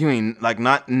you ain't like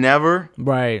not never.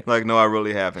 Right. Like no, I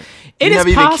really haven't. You never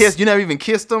even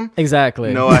kissed him.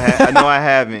 Exactly. No, I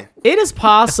haven't. It is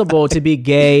possible to be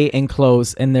gay and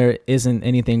close, and there isn't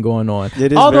anything going on.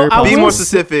 It is very possible. Be more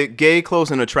specific: gay, close,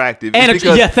 and attractive. And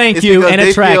thank you. And they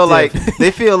attractive.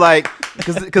 They feel like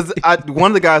because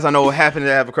one of the guys I know happened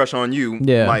to have a crush on you,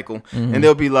 Michael, and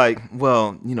they'll be like,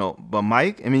 well, but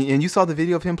Mike, I mean, and you saw the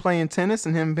video of him playing tennis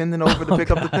and him bending over to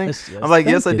pick up the thing. Yes, I'm like,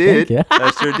 yes, I did.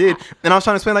 I sure did. And I was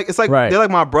trying to explain, like, it's like they're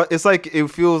like my brother. It's like it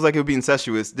feels like it would be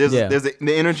incestuous.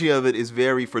 The energy of it is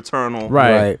very fraternal.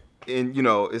 Right. And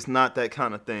it's not that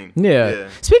kind of thing. Yeah.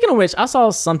 Speaking of which, I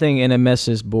saw something in a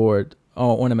message board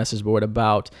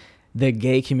about the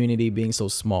gay community being so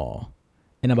small.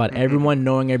 And about everyone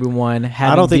knowing everyone,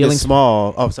 having I don't think dealings. it's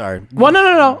small. Oh, sorry. Well,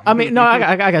 no. I mean, no,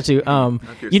 I got you. I'm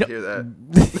curious to hear that.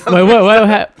 Wait,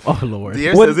 what? Oh Lord.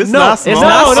 It's not small. It's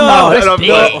not small. It's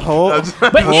big. Hold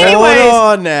anyways,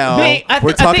 on now.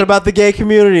 We're talking about the gay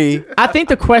community. I think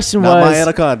the question not was my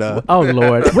anaconda. Oh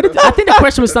Lord. I think the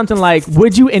question was something like,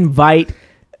 would you invite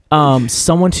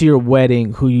someone to your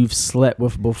wedding who you've slept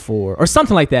with before, or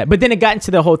something like that? But then it got into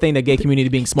the whole thing, the gay community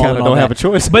being small and all don't that. have a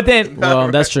choice. But then,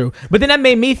 well, that's true. But then that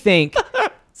made me think,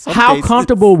 how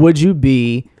comfortable would you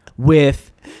be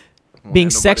with being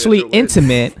sexually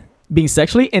intimate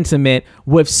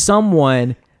with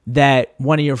someone that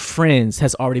one of your friends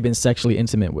has already been sexually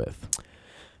intimate with?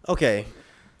 Okay.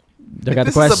 I got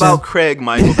this the question. is about Craig,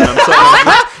 Michael.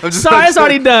 Sorry, it's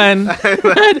already done.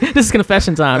 This is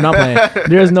confession time. Not playing.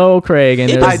 There's no Craig,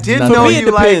 and I didn't know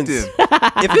you liked him.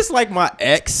 If it's like my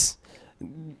ex,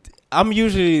 I'm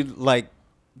usually like,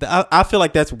 I feel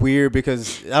like that's weird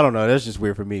because I don't know. That's just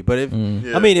weird for me. But if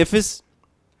I mean, if it's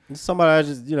somebody I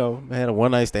just had a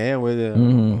one night stand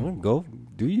with, go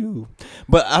do you.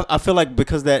 But I feel like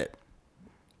because that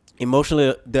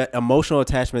emotional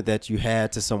attachment that you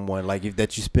had to someone, like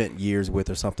that you spent years with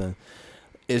or something,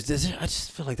 is just, I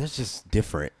just feel like that's just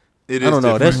different. It is. I don't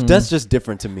know. That's just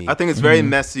different to me. I think it's very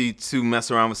messy to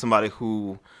mess around with somebody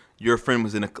who your friend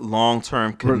was in a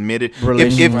long-term committed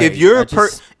relationship.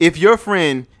 If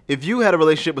you had a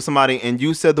relationship with somebody and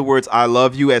you said the words "I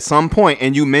love you" at some point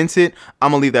and you meant it,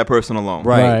 I'm gonna leave that person alone,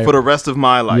 right, for the rest of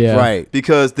my life, right?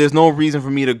 Because there's no reson for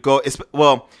me to go.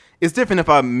 It's different if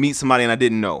I meet somebody and I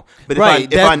didn't know. But if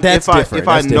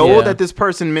I know that this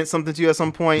person meant something to you at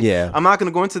some point, I'm not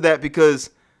going to go into that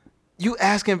because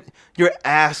you're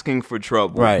asking for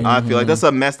trouble. Right. I feel like that's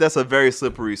a mess. That's a very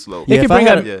slippery slope. It Yeah, can if I bring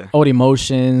had up old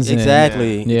emotions.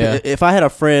 Exactly. Yeah. If I had a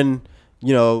friend,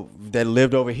 that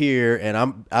lived over here,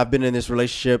 and I've been in this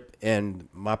relationship, and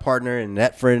my partner and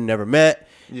that friend never met,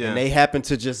 and they happen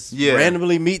to just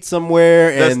randomly meet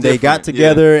somewhere, and they got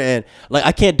together, and like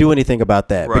I can't do anything about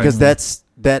that because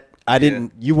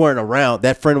you weren't around.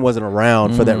 That friend wasn't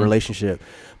around for that relationship.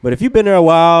 But if you've been there a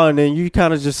while, and then you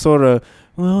kind of just sort of,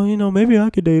 well, maybe I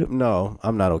could date him. No,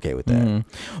 I'm not okay with that.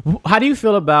 How do you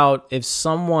feel about if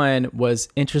someone was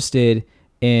interested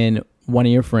in one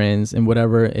of your friends and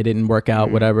whatever, it didn't work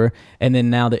out, whatever, and then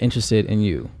now they're interested in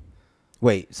you?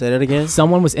 Wait, say that again?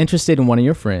 Someone was interested in one of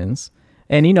your friends,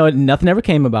 and nothing ever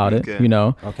came about it,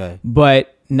 Okay.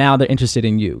 But now they're interested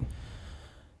in you.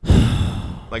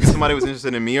 Like if somebody was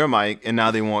interested in me or Mike, and now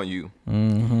they want you.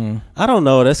 I don't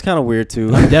know. That's kind of weird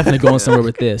too. I'm definitely going somewhere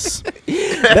with this. No.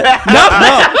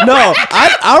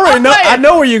 I already know. I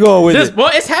know where you're going with it.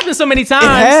 Well, it's happened so many times. It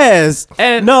has.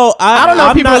 And no, I don't know if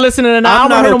I'm people not, are listening or not. I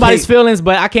don't want to hurt nobody's feelings,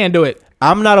 but I can't do it.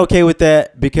 I'm not okay with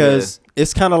that because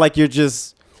it's kind of like you're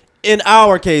just. In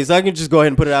our case, I can just go ahead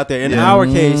and put it out there. In our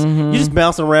case, you're just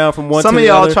bouncing around from one to the other. Some of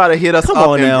y'all try to hit us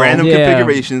up in random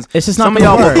configurations. It's just not Some of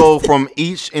y'all will go from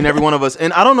each and every one of us.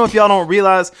 And I don't know if y'all don't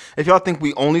realize, if y'all think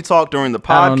we only talk during the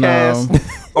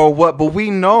podcast or what, but we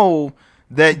know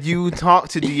that you talk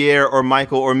to Dier or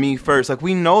Michael or me first. Like,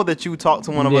 we know that you talk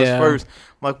to one of us first.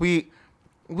 Like,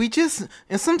 we just,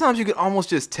 and sometimes you can almost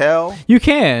just tell. You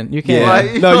can. Yeah.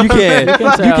 Right? No, you can. You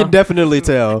can definitely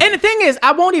tell. And the thing is,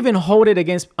 I won't even hold it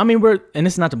against. I mean, and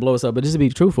this is not to blow us up, but just to be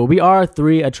truthful, we are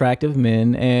three attractive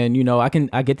men, and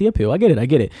I get the appeal. I get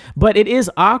it. But it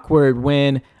is awkward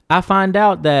when I find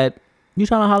out that you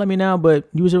trying to holler at me now, but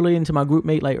you was really into my group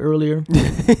mate like earlier.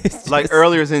 Like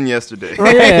earlier than yesterday.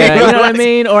 Yeah, you know what I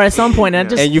mean? Or at some point,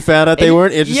 and you found out they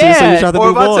weren't interested, so you tried to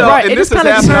move on. Right, and it this just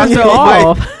has kinda happened. turns you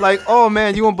off. Like, oh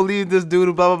man, you won't believe this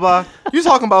dude, blah blah blah. You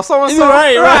talking about so and so?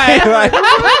 Right.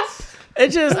 It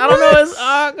just, I don't know, it's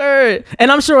awkward.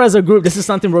 And I'm sure as a group, this is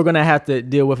something we're gonna have to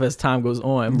deal with as time goes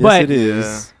on. Yes, but it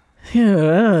is.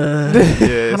 Yeah,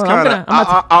 it's kind of.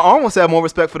 I almost have more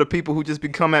respect for the people who just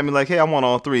come at me like, "Hey, I want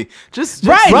all three." Just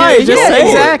right, just say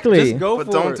exactly. Just go but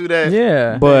for don't it. do that.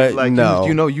 Yeah, but like, no,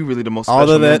 you really the most all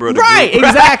special of that, member of the right? group.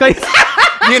 Exactly.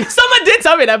 Someone did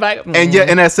tell me that back. And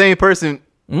and that same person.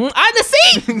 I just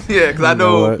see. Yeah, because I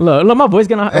know. Look, my voice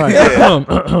gonna.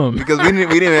 Right. Because we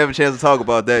didn't have a chance to talk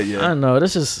about that yet. I know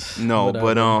this is whatever.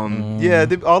 But yeah,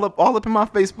 they all up in my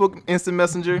Facebook Instant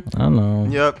Messenger. I know.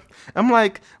 Yep. I'm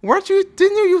like, didn't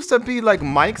you used to be like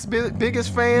Mike's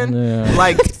biggest fan? Yeah.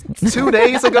 Like 2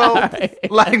 days ago?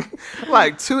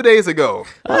 like 2 days ago.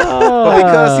 But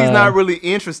because he's not really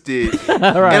interested,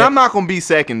 and I'm not gonna be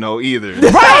second though either.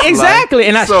 Right, exactly.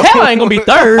 And hell, I ain't gonna be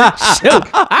third. Shoot,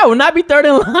 I will not be third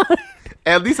in line.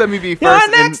 At least let me be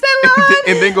first next in line.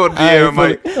 and then go to Dier and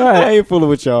Mike. I ain't fooling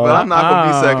with y'all. But I'm not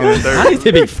gonna be second and third. I need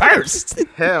to be first.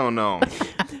 Hell no.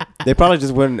 They probably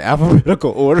just went in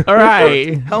alphabetical order. All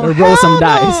right. Roll some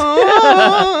dice.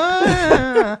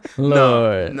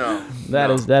 Lord. No.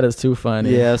 That is too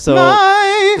funny. Yeah, so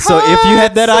if you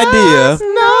have that idea,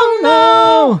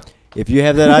 no. If you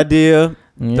have that idea,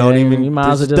 don't even. You might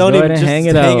as well just don't go even ahead and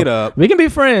just hang it up. up. We can be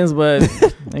friends, but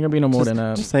ain't gonna be no more than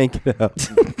that. Just hang it up.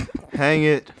 Hang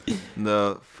it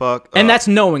the fuck up. And that's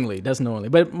knowingly.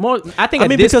 But more, I think at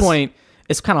this point,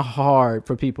 it's kind of hard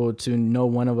for people to know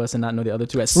one of us and not know the other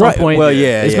two. At some point, well,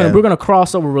 yeah, we're gonna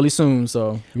cross over really soon.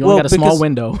 So you only got a small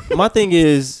window. My thing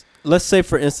is, let's say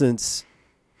for instance,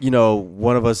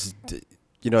 one of us,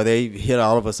 they hit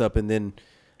all of us up, and then,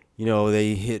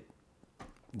 they hit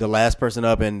the last person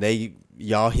up, and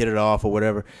y'all hit it off or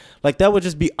whatever. Like, that would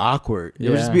just be awkward. It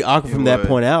would just be awkward from that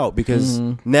point out, because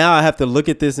now I have to look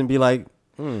at this and be like,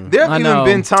 There have even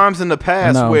been times in the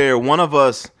past where one of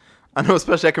us, I know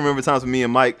especially I can remember times with me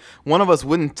and Mike, one of us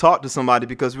wouldn't talk to somebody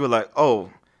because we were like, oh,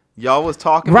 y'all was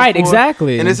talking right before?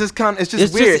 Exactly. And it's just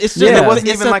weird. It wasn't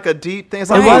even like a deep thing. It's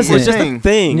like, it wasn't. It's just a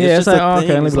thing. Yeah, it's just like, a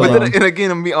thing. But then, and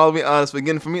again, I'll be honest,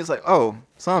 again, for me, it's like, oh,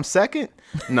 so I'm second?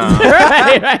 Nah.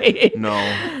 right. No,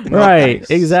 right. Thanks.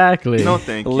 Exactly. No,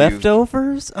 thank you.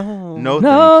 Leftovers? Oh.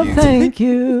 No, Thank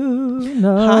you.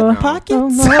 No. Hot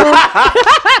pockets? No.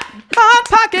 Hot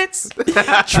pockets.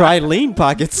 Try lean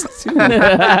pockets.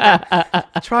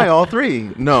 Try all three.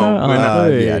 No, we're not.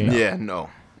 Yeah, no.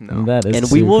 That is,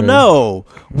 and we will know.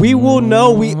 We will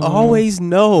know. We always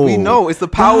know. We know. It's the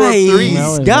power of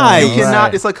threes. Guys. You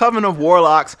cannot. It's a covenant of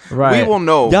warlocks. Right. We will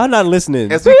know. Y'all not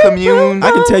listening. As we commune.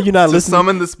 I can tell you not to listening.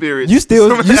 Summon the spirits. You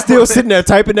still sitting there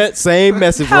typing that same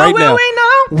message right now. How will we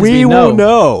know? we will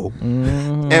know.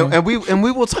 And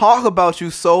we will talk about you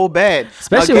so bad,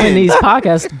 especially when these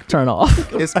podcasts turn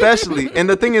off. Especially, and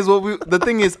the thing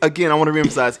is, again, I want to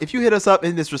reemphasize: if you hit us up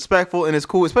and it's respectful and it's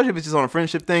cool, especially if it's just on a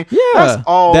friendship thing, that's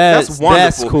wonderful.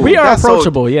 That's cool. We are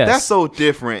approachable. Yes, that's so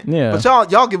different. Yeah, but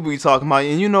y'all get what we talking about,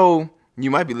 and you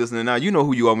might be listening now. You know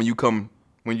who you are when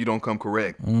you don't come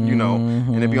correct,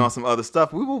 and if you're on some other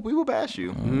stuff, we will bash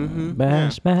you.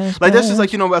 Bash. Like that's just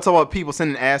like I talk about people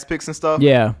sending ass pics and stuff.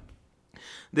 Yeah.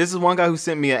 This is one guy who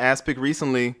sent me an ass pic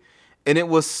recently, and it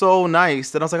was so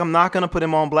nice that I was like, I'm not gonna put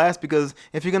him on blast because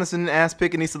if you're gonna send an ass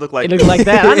pic, it needs to look like it looks like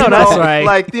that. I know that's right.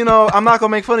 Like I'm not gonna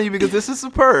make fun of you because this is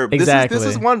superb. Exactly. This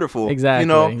is wonderful.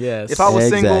 Exactly. Yes. If I was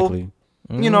single.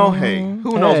 Hey,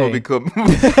 who knows what we could?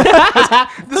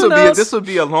 This would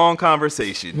be a long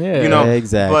conversation. Yeah,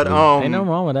 exactly. But ain't no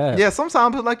wrong with that. Yeah,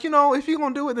 sometimes if you're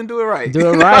gonna do it, then do it right.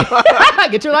 Do it right.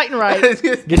 Get your lighting right.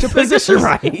 Get your position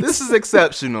right. This is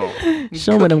exceptional.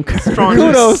 Show me them curves.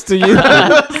 Kudos to you.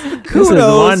 This is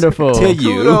wonderful. To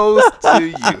you. Kudos to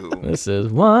you. This is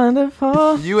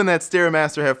wonderful. You and that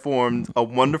Stairmaster have formed a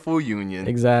wonderful union.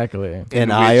 Exactly.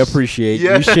 And I appreciate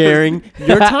you sharing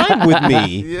your time with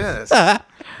me. Yes.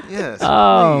 Yes.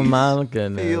 Oh my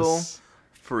goodness. Feel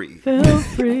free. Feel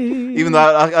free. Even though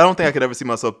I don't think I could ever see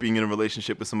myself being in a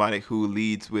relationship with somebody who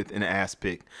leads with an ass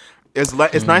pic. As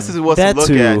nice as it was to look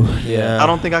at, yeah. I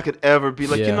don't think I could ever be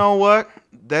like, you know what?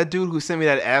 That dude who sent me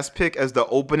that ass pic as the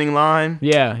opening line.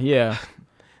 Yeah.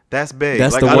 That's big.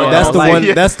 That's the one. That's the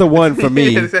one. That's the one for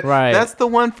me. Right. That's the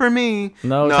one for me.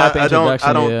 No, I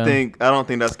don't think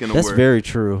that's gonna work. That's very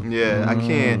true. Yeah, I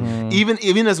can't.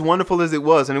 Even as wonderful as it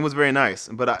was, and it was very nice,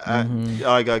 but I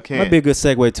can't. Might be a good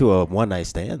segue to a one night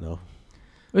stand though.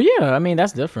 Well, yeah, I mean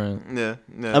that's different. Yeah.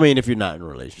 I mean, if you're not in a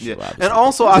relationship, obviously. And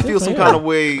also, I feel some kind of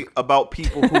way about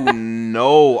people who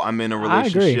know I'm in a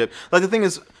relationship. Like the thing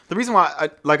is, the reason why,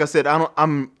 like I said,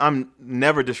 I'm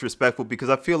never disrespectful because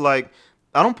I feel like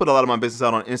I don't put a lot of my business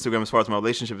out on Instagram as far as my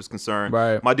relationship is concerned.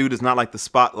 Right. My dude is not like the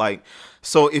spotlight.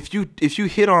 So if you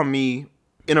hit on me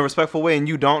in a respectful way and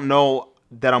you don't know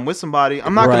that I'm with somebody,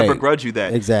 I'm not going to begrudge you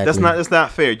that. Exactly. That's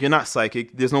not fair. You're not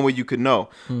psychic. There's no way you could know.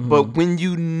 But when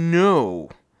you know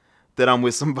that I'm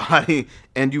with somebody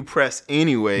and you press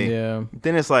anyway,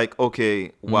 then it's like,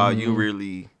 okay, wow, you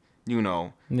really,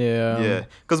 Yeah.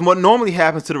 Because what normally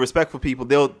happens to the respectful people,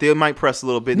 they might press a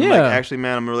little bit and like, actually,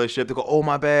 man, I'm in a relationship. They go, oh,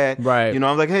 my bad. Right.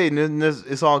 I'm like, hey,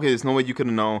 it's all good. There's no way you could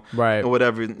have known. Right. Or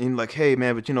whatever. And you're like, hey,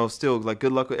 man, but still, like,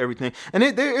 good luck with everything. And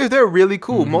they're really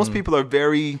cool. Most people are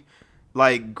very,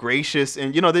 like, gracious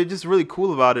and, they're just really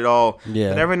cool about it all.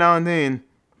 Yeah. And every now and then,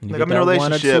 like, I'm in a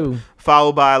relationship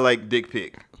followed by, like, dick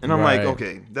pic. And I'm like,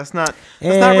 okay, that's not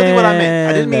really what I meant.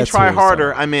 I didn't mean try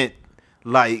harder. I meant,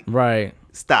 like,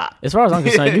 stop. As far as I'm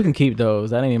concerned, you can keep those.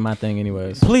 That ain't even my thing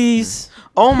anyways. Please.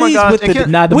 Oh my God.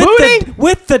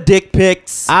 With the dick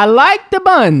pics. I like the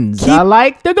buns. I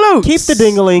like the glutes. Keep the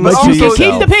dingling. But you can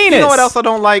keep the penis. You know what else I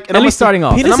don't like? And at least starting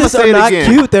off. Penises are not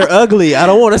cute. They're ugly. I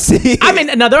don't want to see. I mean,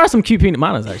 no, there are some cute penis.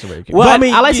 Mine is actually very cute. Well, but I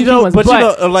mean, I like some cute ones. But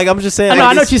like I'm just saying.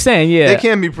 I know what you're saying. Yeah. They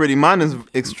can be pretty. Mine is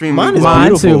extremely beautiful.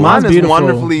 Mine too. Mine is beautiful.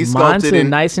 Wonderfully sculpted and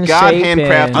nice and God shaped.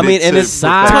 handcrafted. I mean, and it's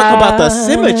talk about the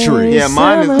symmetry. Yeah,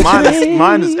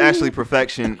 mine is actually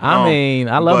perfection. I mean,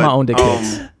 I love my own dick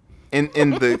pics. In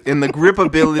the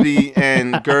gripability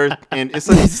and girth, and it's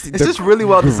just really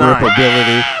well designed.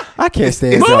 Gripability. I can't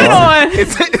stand it. Moving on.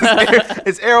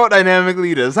 It's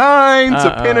aerodynamically designed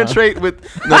to penetrate with.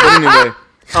 No, but anyway.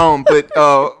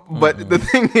 But the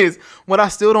thing is, what I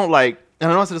still don't like,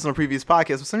 and I know I said this on a previous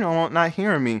podcast, but some of y'all not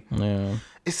hearing me. Yeah.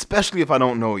 Especially if I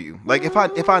don't know you. Like if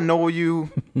I know you.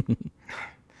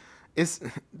 It's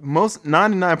most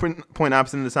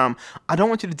 99.9% of the time, I don't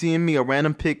want you to DM me a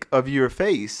random pic of your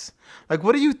face. Like,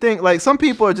 what do you think? Like, some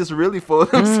people are just really full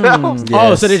of themselves.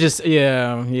 Yes. Oh, so they just,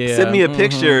 yeah. Send me a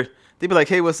picture. They'd be like,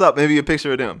 hey, what's up? Maybe a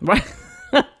picture of them. Right.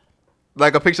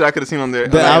 Like a picture I could have seen on there.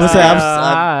 I would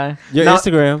say, your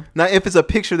Instagram. Now, if it's a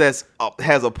picture that's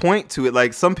has a point to it,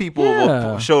 like some people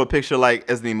will show a picture like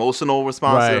as an emotional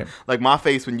response. Like my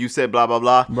face when you said blah, blah,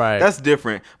 blah. Right. That's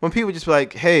different. When people just be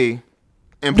like, hey,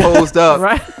 and posed up.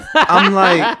 Right. I'm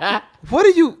like, what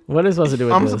is supposed to do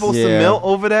with I'm this? supposed to melt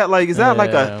over that? Like, is that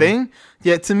like a thing?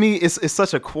 Yeah, to me, it's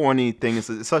such a corny thing.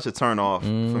 It's such a turn off for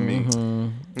me.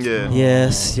 Yeah.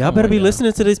 Yes. Y'all better be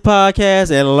listening to this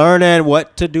podcast and learning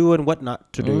what to do and what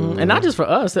not to do. And not just for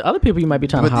us. The other people you might be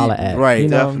trying to holler at. Right.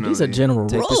 Definitely. These are general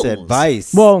rules. Take this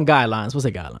advice. Well, guidelines. We'll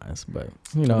say guidelines. But,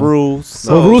 rules.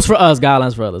 So rules for us,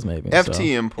 guidelines for others maybe.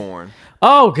 FTM porn.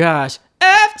 Oh, gosh.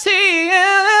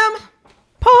 FTM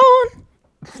porn.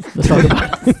 Let's talk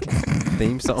about it.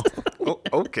 Theme song.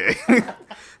 Okay.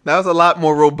 That was a lot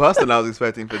more robust than I was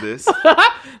expecting for this.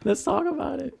 Let's talk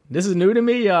about it. This is new to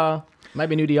me, y'all. Might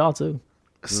be new to y'all too.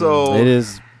 So it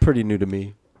is pretty new to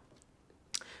me.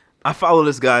 I follow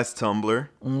this guy's Tumblr,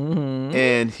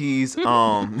 and he's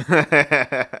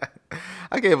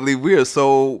I can't believe we are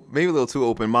so maybe a little too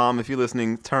open. Mom, if you're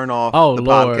listening, turn off the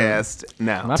Lord. podcast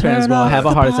now. My parents will have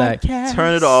a heart attack.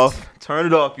 Turn it off. Turn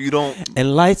it off. You don't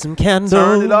And light some candles.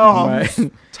 turn it off.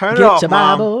 Right. Turn it Get off, your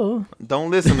Mom. Bible. Don't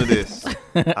listen to this.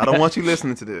 I don't want you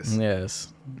listening to this.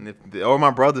 Yes. And or my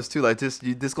brothers too. Like this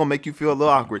gonna make you feel a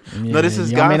little awkward. Yeah, No, this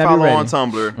is y'all guy may I not be follow on ready.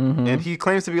 Tumblr, and he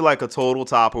claims to be like a total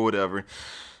top or whatever.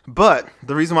 But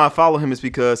the reason why I follow him is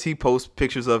because he posts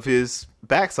pictures of his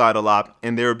backside a lot,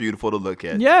 and they're beautiful to look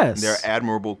at. Yes. They're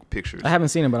admirable pictures. I haven't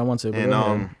seen it, but I want to.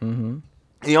 And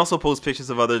he also posts pictures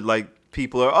of other like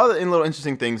people or other little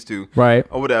interesting things too, Right.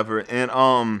 or whatever,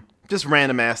 and just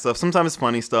random ass stuff. Sometimes it's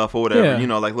funny stuff or whatever, Yeah. you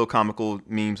know, like little comical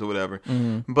memes or whatever.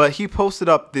 But he posted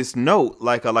up this note,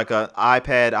 like a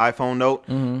iPad, iPhone note,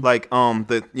 like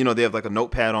they have like a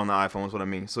notepad on the iPhone is what I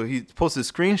mean. So he posted a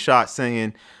screenshot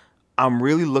saying, "I'm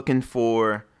really looking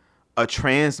for a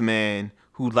trans man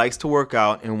who likes to work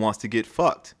out and wants to get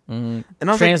fucked." And I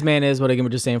was Trans man is what again we're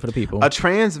just saying for the people. a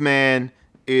trans man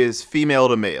is female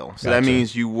to male, so that Gotcha.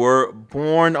 means you were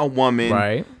born a woman,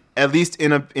 Right. At least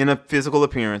in a physical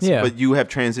appearance, Yeah. but you have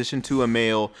transitioned to a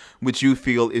male, which you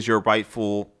feel is your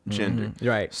rightful gender.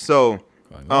 Right. So,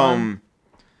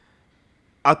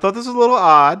 I thought this was a little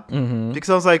odd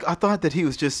because I thought that he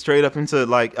was just straight up into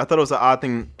like, I thought it was an odd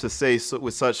thing to say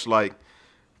with such like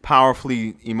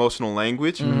powerfully emotional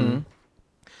language.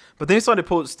 But then he started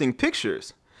posting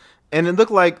pictures, and it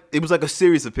looked like it was like a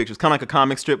series of pictures, kind of like a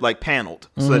comic strip, like paneled,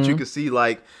 so that you could see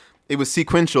like it was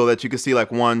sequential, that you could see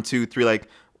like 1, 2, 3, like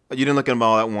you didn't look at them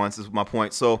all at once. Is my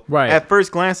point. So Right. at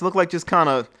first glance, it looked like just kind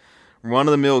of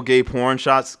run-of-the-mill gay porn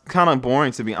shots, kind of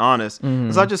boring to be honest.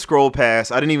 So I just scrolled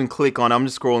past. I didn't even click on it. I'm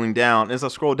just scrolling down. As I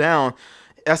scroll down,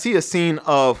 I see a scene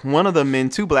of one of the men,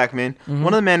 2 black men. One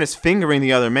of the men is fingering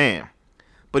the other man,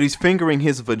 but he's fingering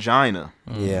his vagina.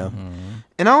 Yeah.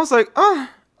 And I was like,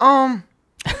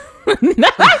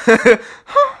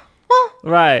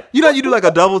 Right. you know, you do like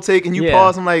a double take and you Yeah.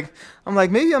 pause. I'm like,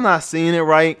 maybe I'm not seeing it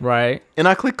right. Right. And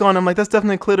I click on it. I'm like, that's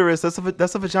definitely a clitoris. That's a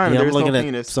vagina. Yeah, I'm There's looking no at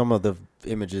penis. some of the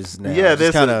images now. Yeah,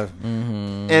 there's kind of.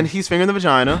 And he's fingering the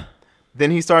vagina.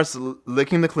 Then he starts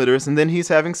licking the clitoris, and then he's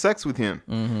having sex with him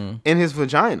in his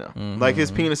vagina. Like his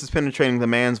penis is penetrating the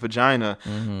man's vagina.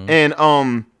 And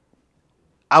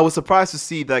I was surprised to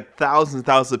see like thousands and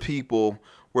thousands of people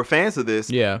were fans of this.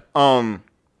 Yeah.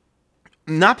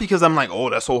 Not because I'm like, oh,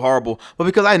 that's so horrible, but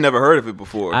because I had never heard of it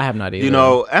before. I have not either. You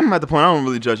know, I'm at the point I don't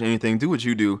really judge anything. Do what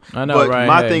you do. I know, but right?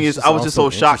 my Hey, thing it's is, just I was just so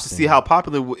also shocked to see how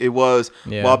popular it was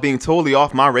Yeah. while being totally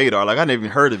off my radar. Like I never even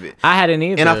heard of it. I hadn't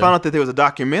either. And I found out that there was a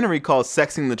documentary called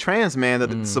 "Sexing the Trans Man"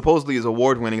 that supposedly is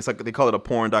award winning. It's like they call it a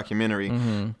porn documentary.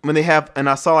 When they have, and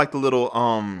I saw like the little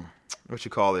what you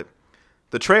call it,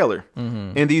 the trailer,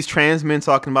 and these trans men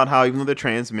talking about how even though they're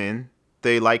trans men,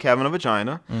 they like having a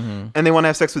vagina, and they want to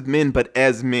have sex with men, but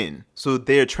as men. So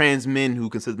they're trans men who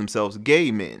consider themselves gay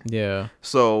men. Yeah.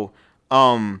 So,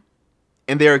 and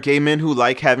there are gay men who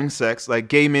like having sex, like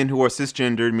gay men who are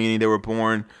cisgendered, meaning they were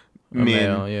born men.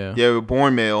 male, yeah. They were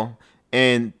born male,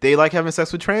 and they like having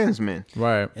sex with trans men.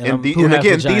 Right. And who have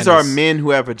again, these are vaginas. men who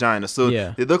have vaginas. So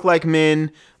Yeah. they look like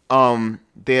men.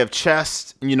 They have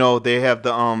chest, you know, they have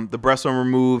the breasts are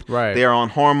removed. Right. They are on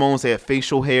hormones. They have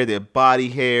facial hair. They have body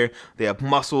hair. They have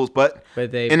muscles.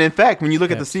 And in fact, when you look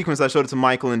at the sequence, I showed it to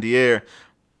Michael and Dier,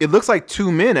 it looks like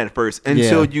 2 men at first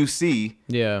until you see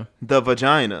Yeah. the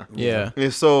vagina. Yeah.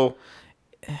 And so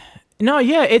No,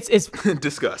 yeah, it's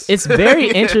discuss. it's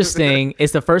very interesting.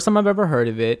 It's the first time I've ever heard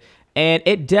of it, and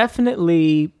it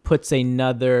definitely puts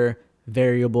another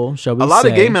variable, shall we say. A lot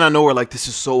of gay men I know are like, this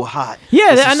is so hot.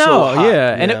 Yeah, This I is know. so hot.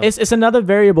 Yeah, and it's another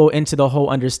variable into the whole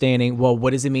understanding. Well, what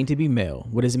does it mean to be male?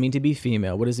 What does it mean to be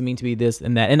female? What does it mean to be this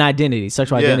and that? And identity,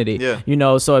 sexual Yeah, identity. yeah. You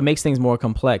know, so it makes things more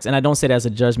complex. And I don't say that as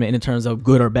a judgment in terms of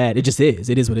good or bad. It just is.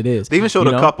 It is what it is. They even showed you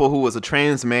a know? couple who was a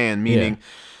trans man, meaning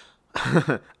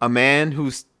a man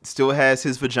who still has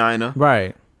his vagina,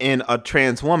 Right. and a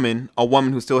trans woman, a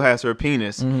woman who still has her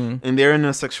penis, and they're in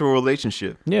a sexual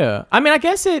relationship. Yeah. I mean, I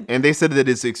guess it. And they said that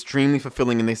it's extremely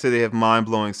fulfilling, and they say they have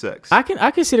mind-blowing sex. I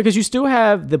can see it because you still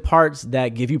have the parts that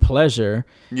give you pleasure.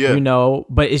 Yeah. You know,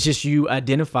 but it's just you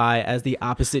identify as the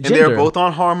opposite and gender. they're both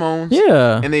on hormones.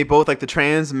 Yeah. And they both, like the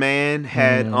trans man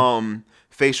had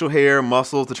facial hair,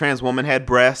 muscles. The trans woman had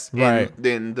breasts. Right. And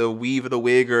then the weave of the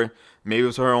wig or Maybe it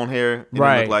was her own hair. It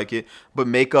Right. didn't look like it. But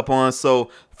makeup on. So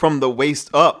from the waist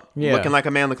up, Yeah. looking like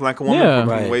a man, looking like a woman. Yeah. From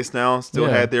Right. the waist down, still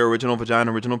Yeah. had their original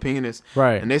vagina, original penis.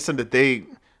 Right. And they said that they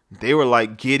were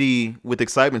like giddy with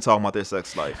excitement talking about their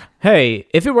sex life. Hey,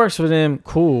 if it works for them,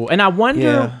 cool. And I wonder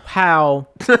Yeah. how.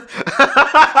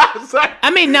 Sorry.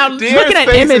 I mean, now Deer's looking at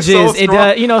face is images, so it strong.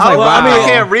 does. You know, it's I- like well, wow. I mean, I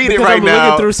can't read it Because right I'm now.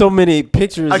 looking through so many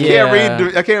pictures. I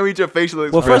Yeah. can't read your facial Well,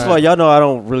 expression. first of all, y'all know I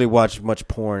don't really watch much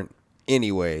porn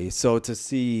anyway. So to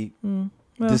see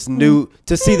this new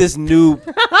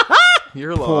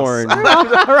You're porn,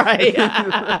 lost.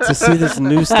 right. to see this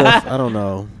new stuff, I don't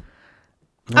know.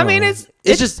 I mean, it's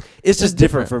just different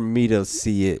different. for me to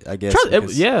see it. I guess. Trust-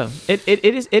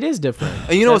 because- it is different.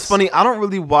 And you know what's That's- funny? I don't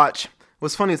really watch.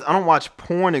 What's funny is I don't watch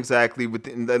porn exactly,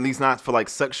 at least not for like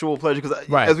sexual pleasure. Because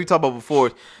Right. as we talked about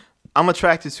before, I'm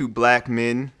attracted to black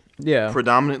men Yeah.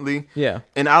 predominantly. Yeah.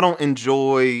 And I don't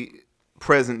enjoy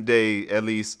present day, at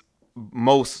least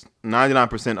most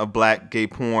 99% of black gay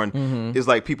porn Mm-hmm. is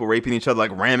like people raping each other,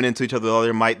 like ramming into each other with all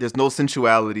their might. There's no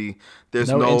sensuality. There's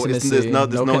No no intimacy, there's no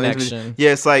no intimacy. connection.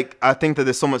 Yeah, it's like I think that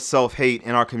there's so much self-hate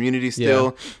in our community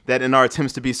still that in our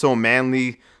attempts to be so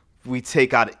manly, we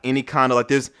take out any kind of like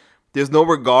there's no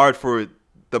regard for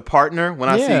the partner. When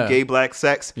I Yeah. see gay black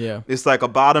sex, Yeah. it's like a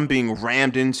bottom being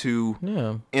rammed into.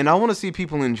 Yeah. And I want to see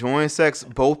people enjoying sex,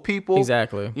 both people.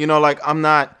 Exactly. You know, like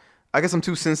I guess I'm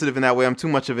too sensitive in that way. I'm too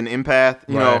much of an empath.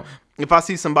 You know, Right. if I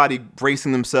see somebody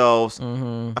bracing themselves, I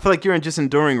feel like you're just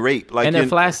enduring rape. Like And they're you're-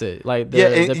 flaccid. Like the, yeah,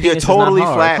 the and penis you're is totally not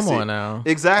hard. flaccid. Come on now.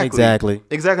 Exactly.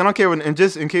 I don't care. And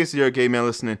just in case you're a gay man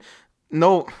listening,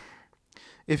 no,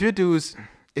 if your dude's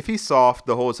if he's soft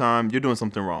the whole time, you're doing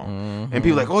something wrong. And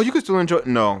people are like, oh, you can still enjoy.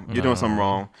 No, you're doing something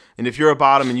wrong. And if you're a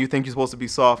bottom and you think you're supposed to be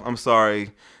soft, I'm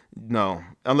sorry. No,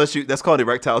 unless that's called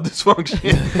erectile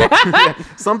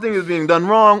dysfunction. Something is being done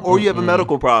wrong, or you have a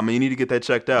medical problem and you need to get that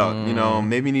checked out. You know,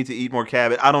 maybe you need to eat more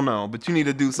cabbage. I don't know, but you need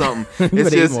to do something.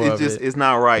 It's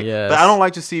not right. Yes. But I don't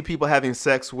like to see people having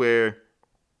sex where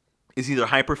it's either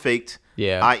hyper faked,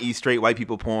 Yeah. i.e. straight white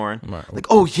people porn. Right. Like,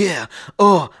 oh yeah,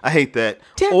 oh I hate that.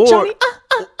 Damn, Or Johnny,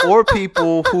 or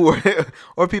people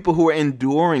who are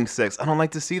enduring sex. I don't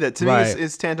like to see that. To me, Right.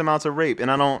 it's tantamount to rape,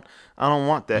 and I don't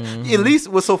want that. Mm-hmm. At least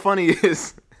what's so funny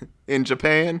is in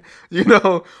Japan, you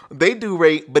know, they do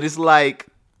rape, but it's like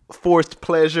forced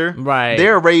pleasure. Right.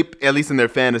 Their rape, at least in their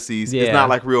fantasies, is Yeah. not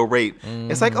like real rape.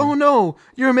 It's like, oh no,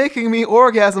 you're making me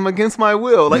orgasm against my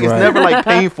will. Like it's Right. never like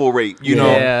painful rape, you know?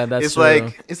 Yeah, that's it's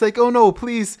true. it's like, oh no,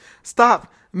 please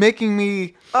stop making me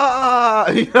you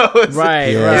know? It's, Right,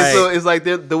 Yeah. right. and so it's like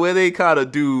the way they kind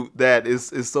of do that is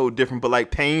so different, but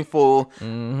like painful.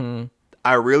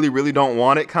 I really, really don't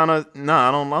want it. Kind of, I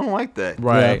don't like that.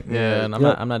 Right. Yeah. Yeah. And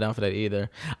Yeah. I'm not down for that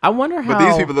either. I wonder how. But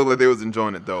these people look like they was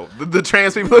enjoying it though. The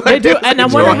trans people look They like do, was and I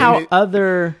wonder enjoying how it.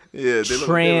 other Yeah, they look like they was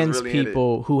trans really in it.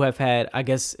 people who have had, I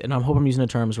guess, and I hope I'm using the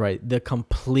terms right, the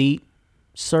complete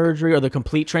surgery or the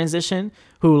complete transition,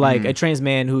 who like a trans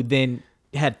man who then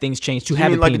had things changed to You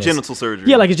have mean a like penis. a genital surgery?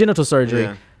 Yeah, like a genital surgery.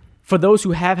 Yeah. For those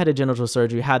who have had a genital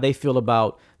surgery, how they feel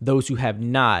about those who have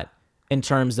not, in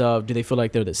terms of do they feel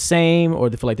like they're the same or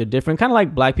they feel like they're different? Kind of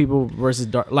like black people versus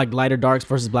like lighter darks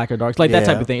versus blacker darks, like that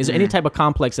Yeah. type of thing. Is there any type of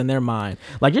complex in their mind?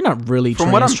 Like you're not really From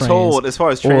trans, what I'm trans, told, as far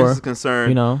as trans or, is concerned,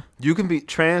 you know, you can be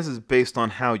trans is based on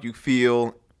how you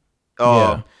feel,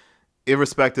 Yeah.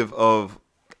 irrespective of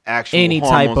actual any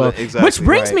hormones. type of Exactly. which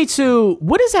brings right. me to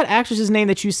what is that actress's name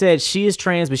that you said she is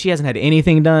trans but she hasn't had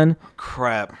anything done?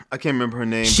 Crap, I can't remember her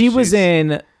name. She was She's-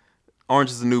 in Orange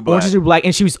is the New Black. Orange is the New Black,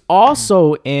 and she was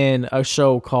also in a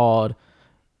show called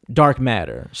Dark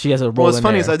Matter. She has a role Well, what's in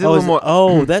funny there. is I did a little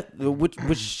more. that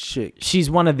which chick? She's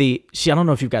one of the. I don't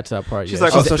know if you got to that part She's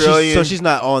yet. like Oh, so Australian. she's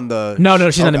not on the. No,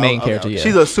 she's not the main okay, character okay. yet.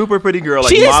 She's a super pretty girl.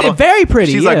 Like She is model. very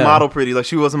pretty, She's like yeah. model pretty. Like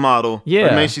she was a model.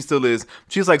 Yeah. Or maybe she still is.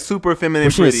 She's like super feminine,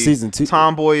 Was she in pretty, season 2?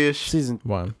 tomboyish. Season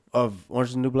one. of Orange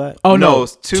is the New Black. Oh No, no,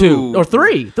 it's two. or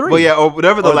three. Well, yeah, or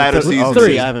whatever the Oh, latter third- season. oh,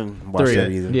 Three. see, I haven't watched Three.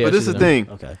 that either. Yeah. But this is she's the thing.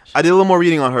 Okay. I did a little more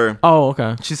reading on her. Oh,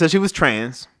 okay. She said she was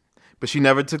trans, but she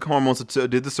never took hormones or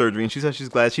did the surgery, and she said she's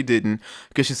glad she didn't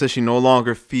because she says she no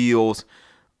longer feels.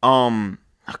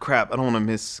 Crap, I don't want to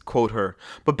misquote her,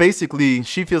 but basically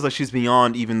she feels like she's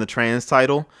beyond even the trans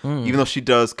title, even though she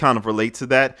does kind of relate to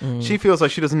that. She feels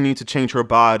like she doesn't need to change her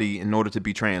body in order to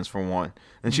be trans, for one,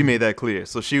 and she made that clear.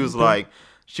 So she was like,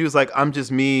 I'm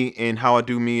just me, and how I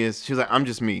do me is, she was like, I'm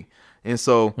just me. And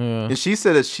so, and she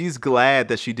said that she's glad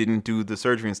that she didn't do the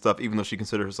surgery and stuff, even though she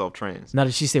considered herself trans. Now,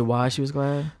 did she say why she was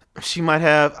glad? She might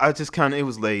have. I just kind of, it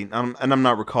was late, and I'm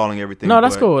not recalling everything. No,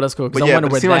 that's but- cool. That's cool. 'Cause But I yeah, wonder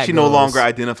but where it seems like that she no goes. longer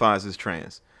identifies as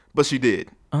trans, but she did.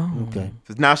 Oh, Okay.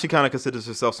 'Cause now she kind of considers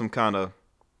herself some kind of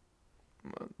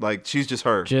Like she's just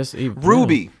her. Just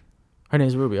Ruby. Her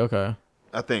name's Ruby. Okay.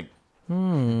 I think.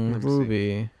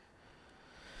 Ruby.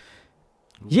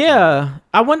 Yeah,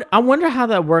 I wonder how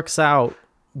that works out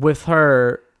with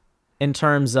her in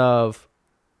terms of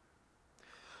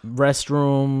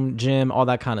restroom, gym, all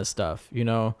that kind of stuff. You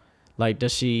know, like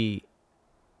does she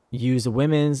use the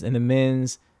women's and the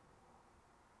men's?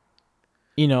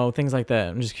 You know, things like that.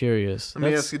 I'm just curious. Let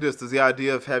me ask you this: does the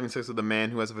idea of having sex with a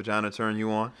man who has a vagina turn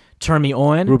you on? Turn me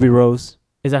on? Ruby Rose.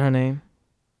 Is that her name?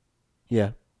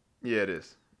 Yeah. Yeah, it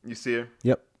is. You see her?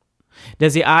 Yep.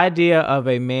 Does the idea of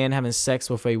a man having sex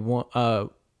with a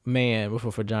man with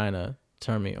a vagina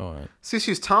turn me on? See,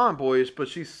 she's tomboyish, but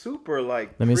she's super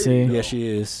like. Let me see. Yeah, she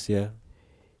is. Yeah.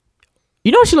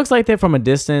 You know what she looks like there from a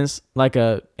distance, like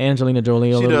a Angelina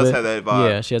Jolie. She does have that vibe.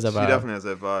 Yeah, she has that vibe. She definitely has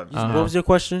that vibe. What was your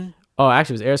question? Oh,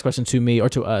 actually, it was Eric's question to me or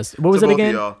to us. What was it both again?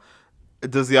 Of y'all.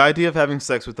 Does the idea of having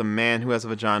sex with a man who has a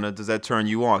vagina, does that turn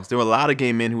you on? Because there were a lot of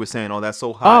gay men who were saying, "Oh, that's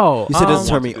so hot." Oh, You said it doesn't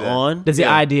turn me on. There's the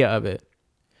idea of it.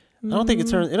 I don't think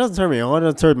it doesn't turn me on. It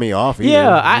doesn't turn me off either.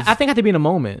 Yeah, I think I have to be in a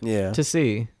moment. Yeah. To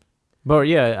see. But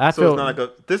yeah, I So feel it's not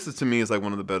like this is to me is like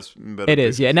one of the better. it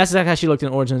is. Yeah, and that's exactly how she looked in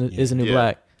Origin is the New Yeah.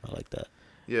 Black. I like that.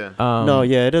 Yeah. No,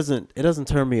 yeah, it doesn't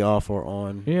turn me off or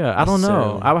on. Yeah, I don't know.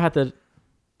 necessarily. I would have to.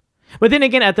 But then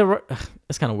again,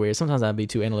 it's kind of weird. Sometimes I'd be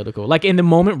too analytical. Like in the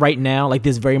moment right now, like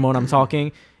this very moment I'm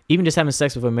talking, even just having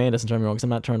sex with a man doesn't turn me on because I'm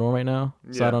not turned on right now.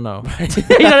 So Yeah. I don't know.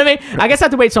 You know what I mean? I guess I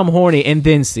have to wait till I'm horny and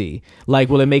then see. Like,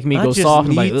 will it make me go I just soft?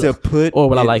 need And like, to ugh, put or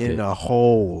will I it like in it? a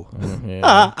hole.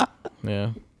 Yeah.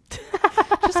 Yeah.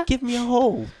 Just give me a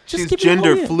hole. Just She's give me a gender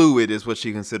hole, yeah. fluid, is what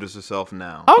she considers herself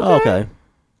now. Okay. Oh, okay.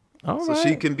 All So right.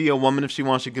 she can be a woman if she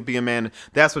wants. She could be a man.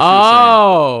 That's what she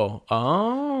was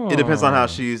Oh. saying. It depends on how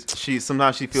she's.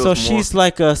 Sometimes she feels. So more, she's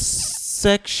like a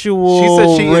sexual. She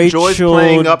said she enjoys Rachel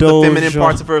playing up the feminine Doja.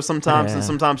 parts of her sometimes, and Yeah.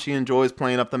 sometimes she enjoys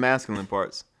playing up the masculine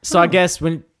parts. So I guess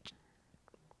when.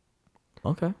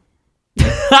 Okay.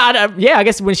 Yeah, I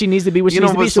guess when she needs to be what she You know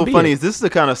needs to be, what's she'll so be funny it. is this is the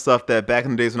kind of stuff that back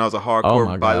in the days when I was a Oh hardcore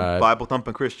my God. Bible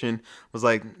thumping Christian was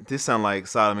like, this sound like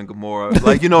Sodom and Gomorrah.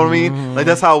 Like, you know what I mean? Like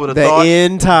that's how I would have The thought.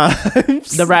 end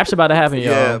times. The rap's about to happen, y'all.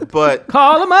 Yeah, but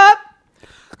Call him up.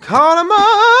 call him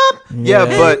up. Yeah,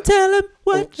 Yeah. but tell him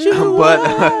what you but want.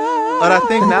 but I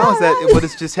think now is that what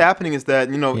is just happening is that,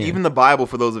 you know, Yeah. even the Bible,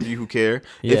 for those of you who care,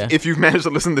 Yeah. if you've managed to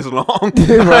listen this long, Right,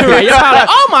 you're probably like,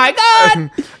 oh my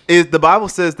God. is the Bible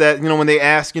says that, you know, when they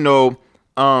ask, you know,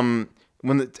 I'm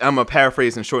gonna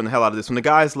paraphrase and shorten the hell out of this. When the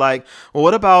guy's like, well,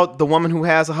 what about the woman who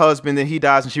has a husband, then he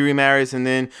dies and she remarries and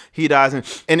then he dies,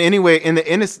 and anyway, in the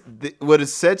end, what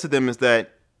is said to them is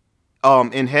that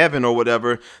in heaven or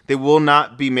whatever, they will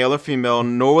not be male or female,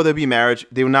 nor will there be marriage.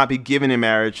 They will not be given in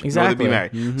marriage, nor will Exactly. they be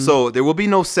married. So there will be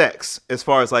no sex as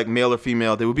far as like male or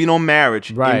female. There will be no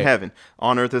marriage Right. in heaven,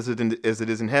 on earth as it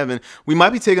is in heaven. We might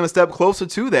be taking a step closer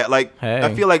to that. Like, Hey.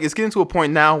 I feel like it's getting to a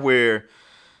point now where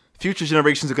future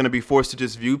generations are going to be forced to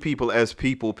just view people as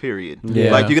people, period.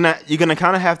 Yeah. Like you're gonna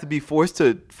kind of have to be forced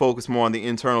to focus more on the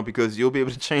internal because you'll be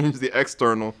able to change the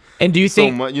external. And do you so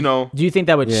think much, you know? Do you think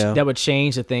that would Yeah. that would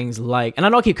change the things like? And I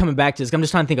know I keep coming back to this. I'm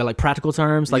just trying to think of like practical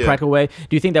terms, like Yeah. practical way.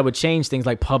 Do you think that would change things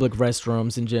like public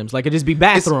restrooms and gyms? Like it just be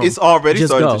bathrooms. It's already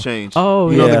Just started go. to change. Oh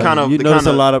You know, yeah. the kind of- you the notice kind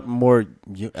a of- lot of more.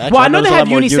 Actually, Well, I know they notice a have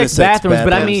lot more unisex bathrooms,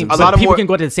 but I mean, A but lot of people more- can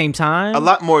go at the same time. A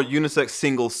lot more unisex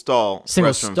single stall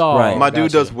Single restrooms. stall. Right. My dude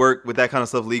Gotcha. does work with that kind of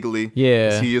stuff legally.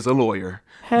 Yeah. 'cause he is a lawyer.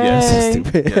 Hey. Yes.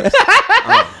 Stupid. Yes.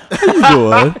 You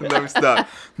doing? Let me stop.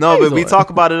 No, but we Lord. talk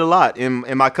about it a lot. And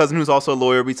my cousin, who's also a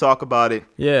lawyer, we talk about it.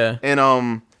 Yeah.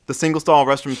 And the single stall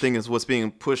restroom thing is what's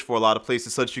being pushed for a lot of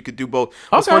places, so that you could do both.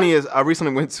 What's Okay. funny is I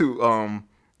recently went to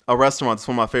a restaurant. It's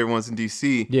one of my favorite ones in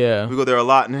DC. Yeah. we go there a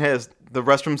lot, and the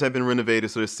restrooms have been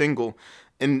renovated, so they're single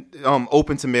and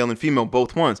open to male and female,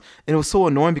 both ones. And it was so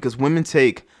annoying because women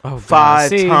take Oh, God. 5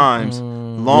 See? times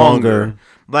Longer. longer.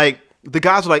 Like the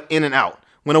guys were like in and out.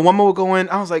 When a woman would go in,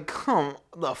 I was like, "Come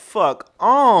the fuck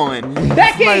on,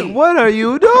 Becky! Like, what are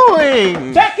you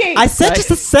doing?" Becky. I said just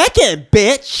a second,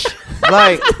 bitch.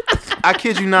 Like, I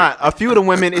kid you not. A few of the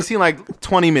women, it seemed like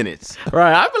 20 minutes.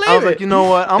 Right. I believe I was it. like, you know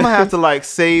what? I'm gonna have to like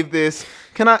save this.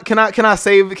 Can I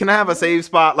save? Can I have a save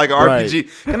spot like an Right. RPG?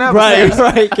 Can I have Right, a save?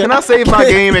 right. Can I save my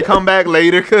game and come back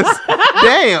later? Cause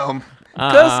damn.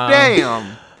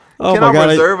 Damn. Oh Can my I god!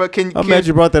 reserve a? I'm glad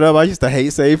you brought that up. I used to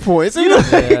hate save points. You know,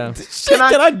 Yeah. shit,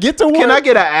 can I get to work? Can I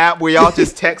get an app where y'all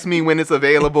just text me when it's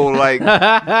available? Like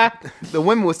the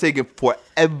women was taking I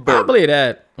forever. believe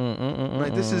that.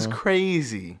 Like this is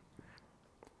crazy.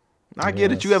 I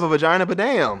get it. You have a vagina, but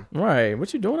damn. Right.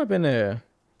 What you doing up in there?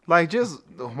 Like, just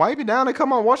wipe it down and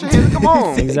come on. Wash your hands and come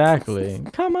on. Exactly.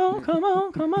 Come on, come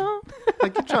on, come on.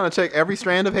 Like, you're trying to check every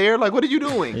strand of hair? Like, what are you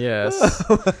doing? Yes.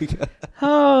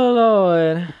 Oh,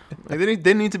 Lord. Like,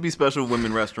 they need to be special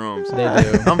women restrooms. They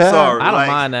do. I'm sorry. I don't like,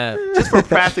 mind that. Just for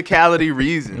practicality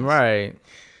reasons. Right.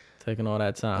 Taking all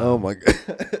that time. Oh my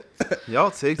god.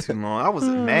 Y'all take too long. I was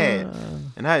mad.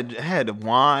 And I had to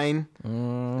whine.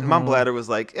 And my bladder was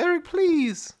like, Eric,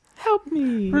 please. Help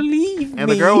me. Relieve me.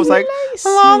 And the girl was like, I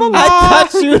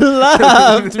thought you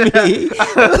loved me.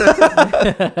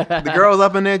 The girl was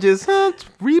up in there just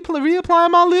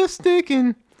reapplying my lipstick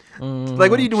and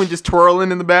like, what are you doing? Just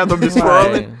twirling in the bathroom, just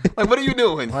twirling? Like, what are you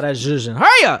doing? All that zhuzhin.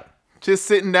 Hurry up. Just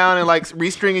sitting down and like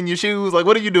restringing your shoes. Like,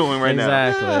 what are you doing right now?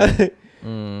 Exactly.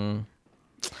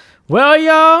 Well,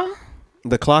 y'all.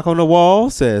 The clock on the wall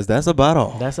says that's about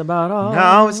all. That's about all.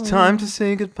 Now it's time to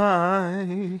say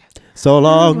goodbye. So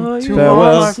long, To farewell,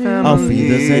 all our family. auf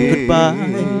Wiedersehen,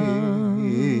 goodbye.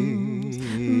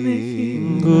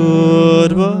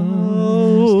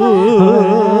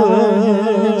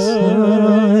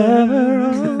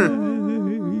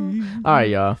 All right,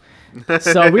 y'all.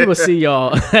 So we will see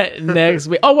y'all next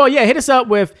week. Oh, well, yeah. Hit us up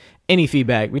with any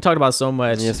feedback. We talked about so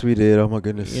much. Yes, we did. Oh my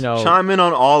goodness. You know, Chime in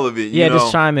on all of it. yeah, you know.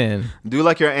 just chime in. Do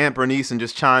like your Aunt Bernice and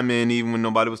just chime in even when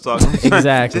nobody was talking.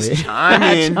 Exactly. Just chime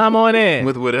in Chime on in.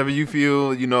 with whatever you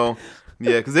feel, you know.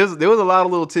 Yeah, because there was a lot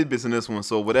of little tidbits in this one.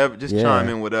 So whatever, just chime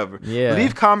in, whatever. Yeah.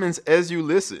 Leave comments as you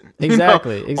listen.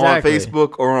 Exactly, exactly. On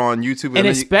Facebook or on YouTube. And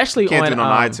especially you can't on, do it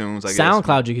on iTunes, I guess.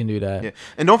 SoundCloud, you can do that. Yeah.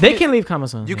 And don't They forget, can leave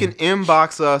comments on you here. can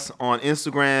inbox us on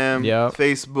Instagram, Yep.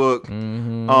 Facebook,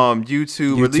 Mm-hmm.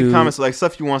 YouTube, or leave YouTube. comments like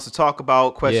stuff you want us to talk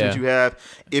about, questions Yeah. you have.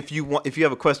 If you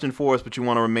have a question for us but you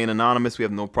want to remain anonymous, we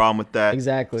have no problem with that.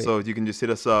 Exactly. So you can just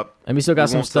hit us up. And we still got We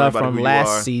some won't tell stuff anybody from who you last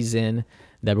are. season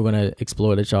that we're gonna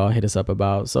explore that y'all hit us up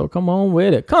about. So come on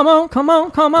with it. Come on, come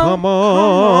on, come on. Come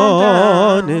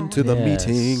on down. into the Yes.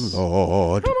 meeting,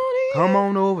 Lord. Come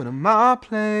on over to my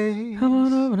place. Come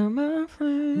on over to my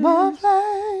place. My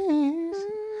place.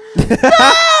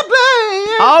 My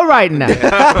place. All right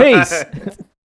now. Peace.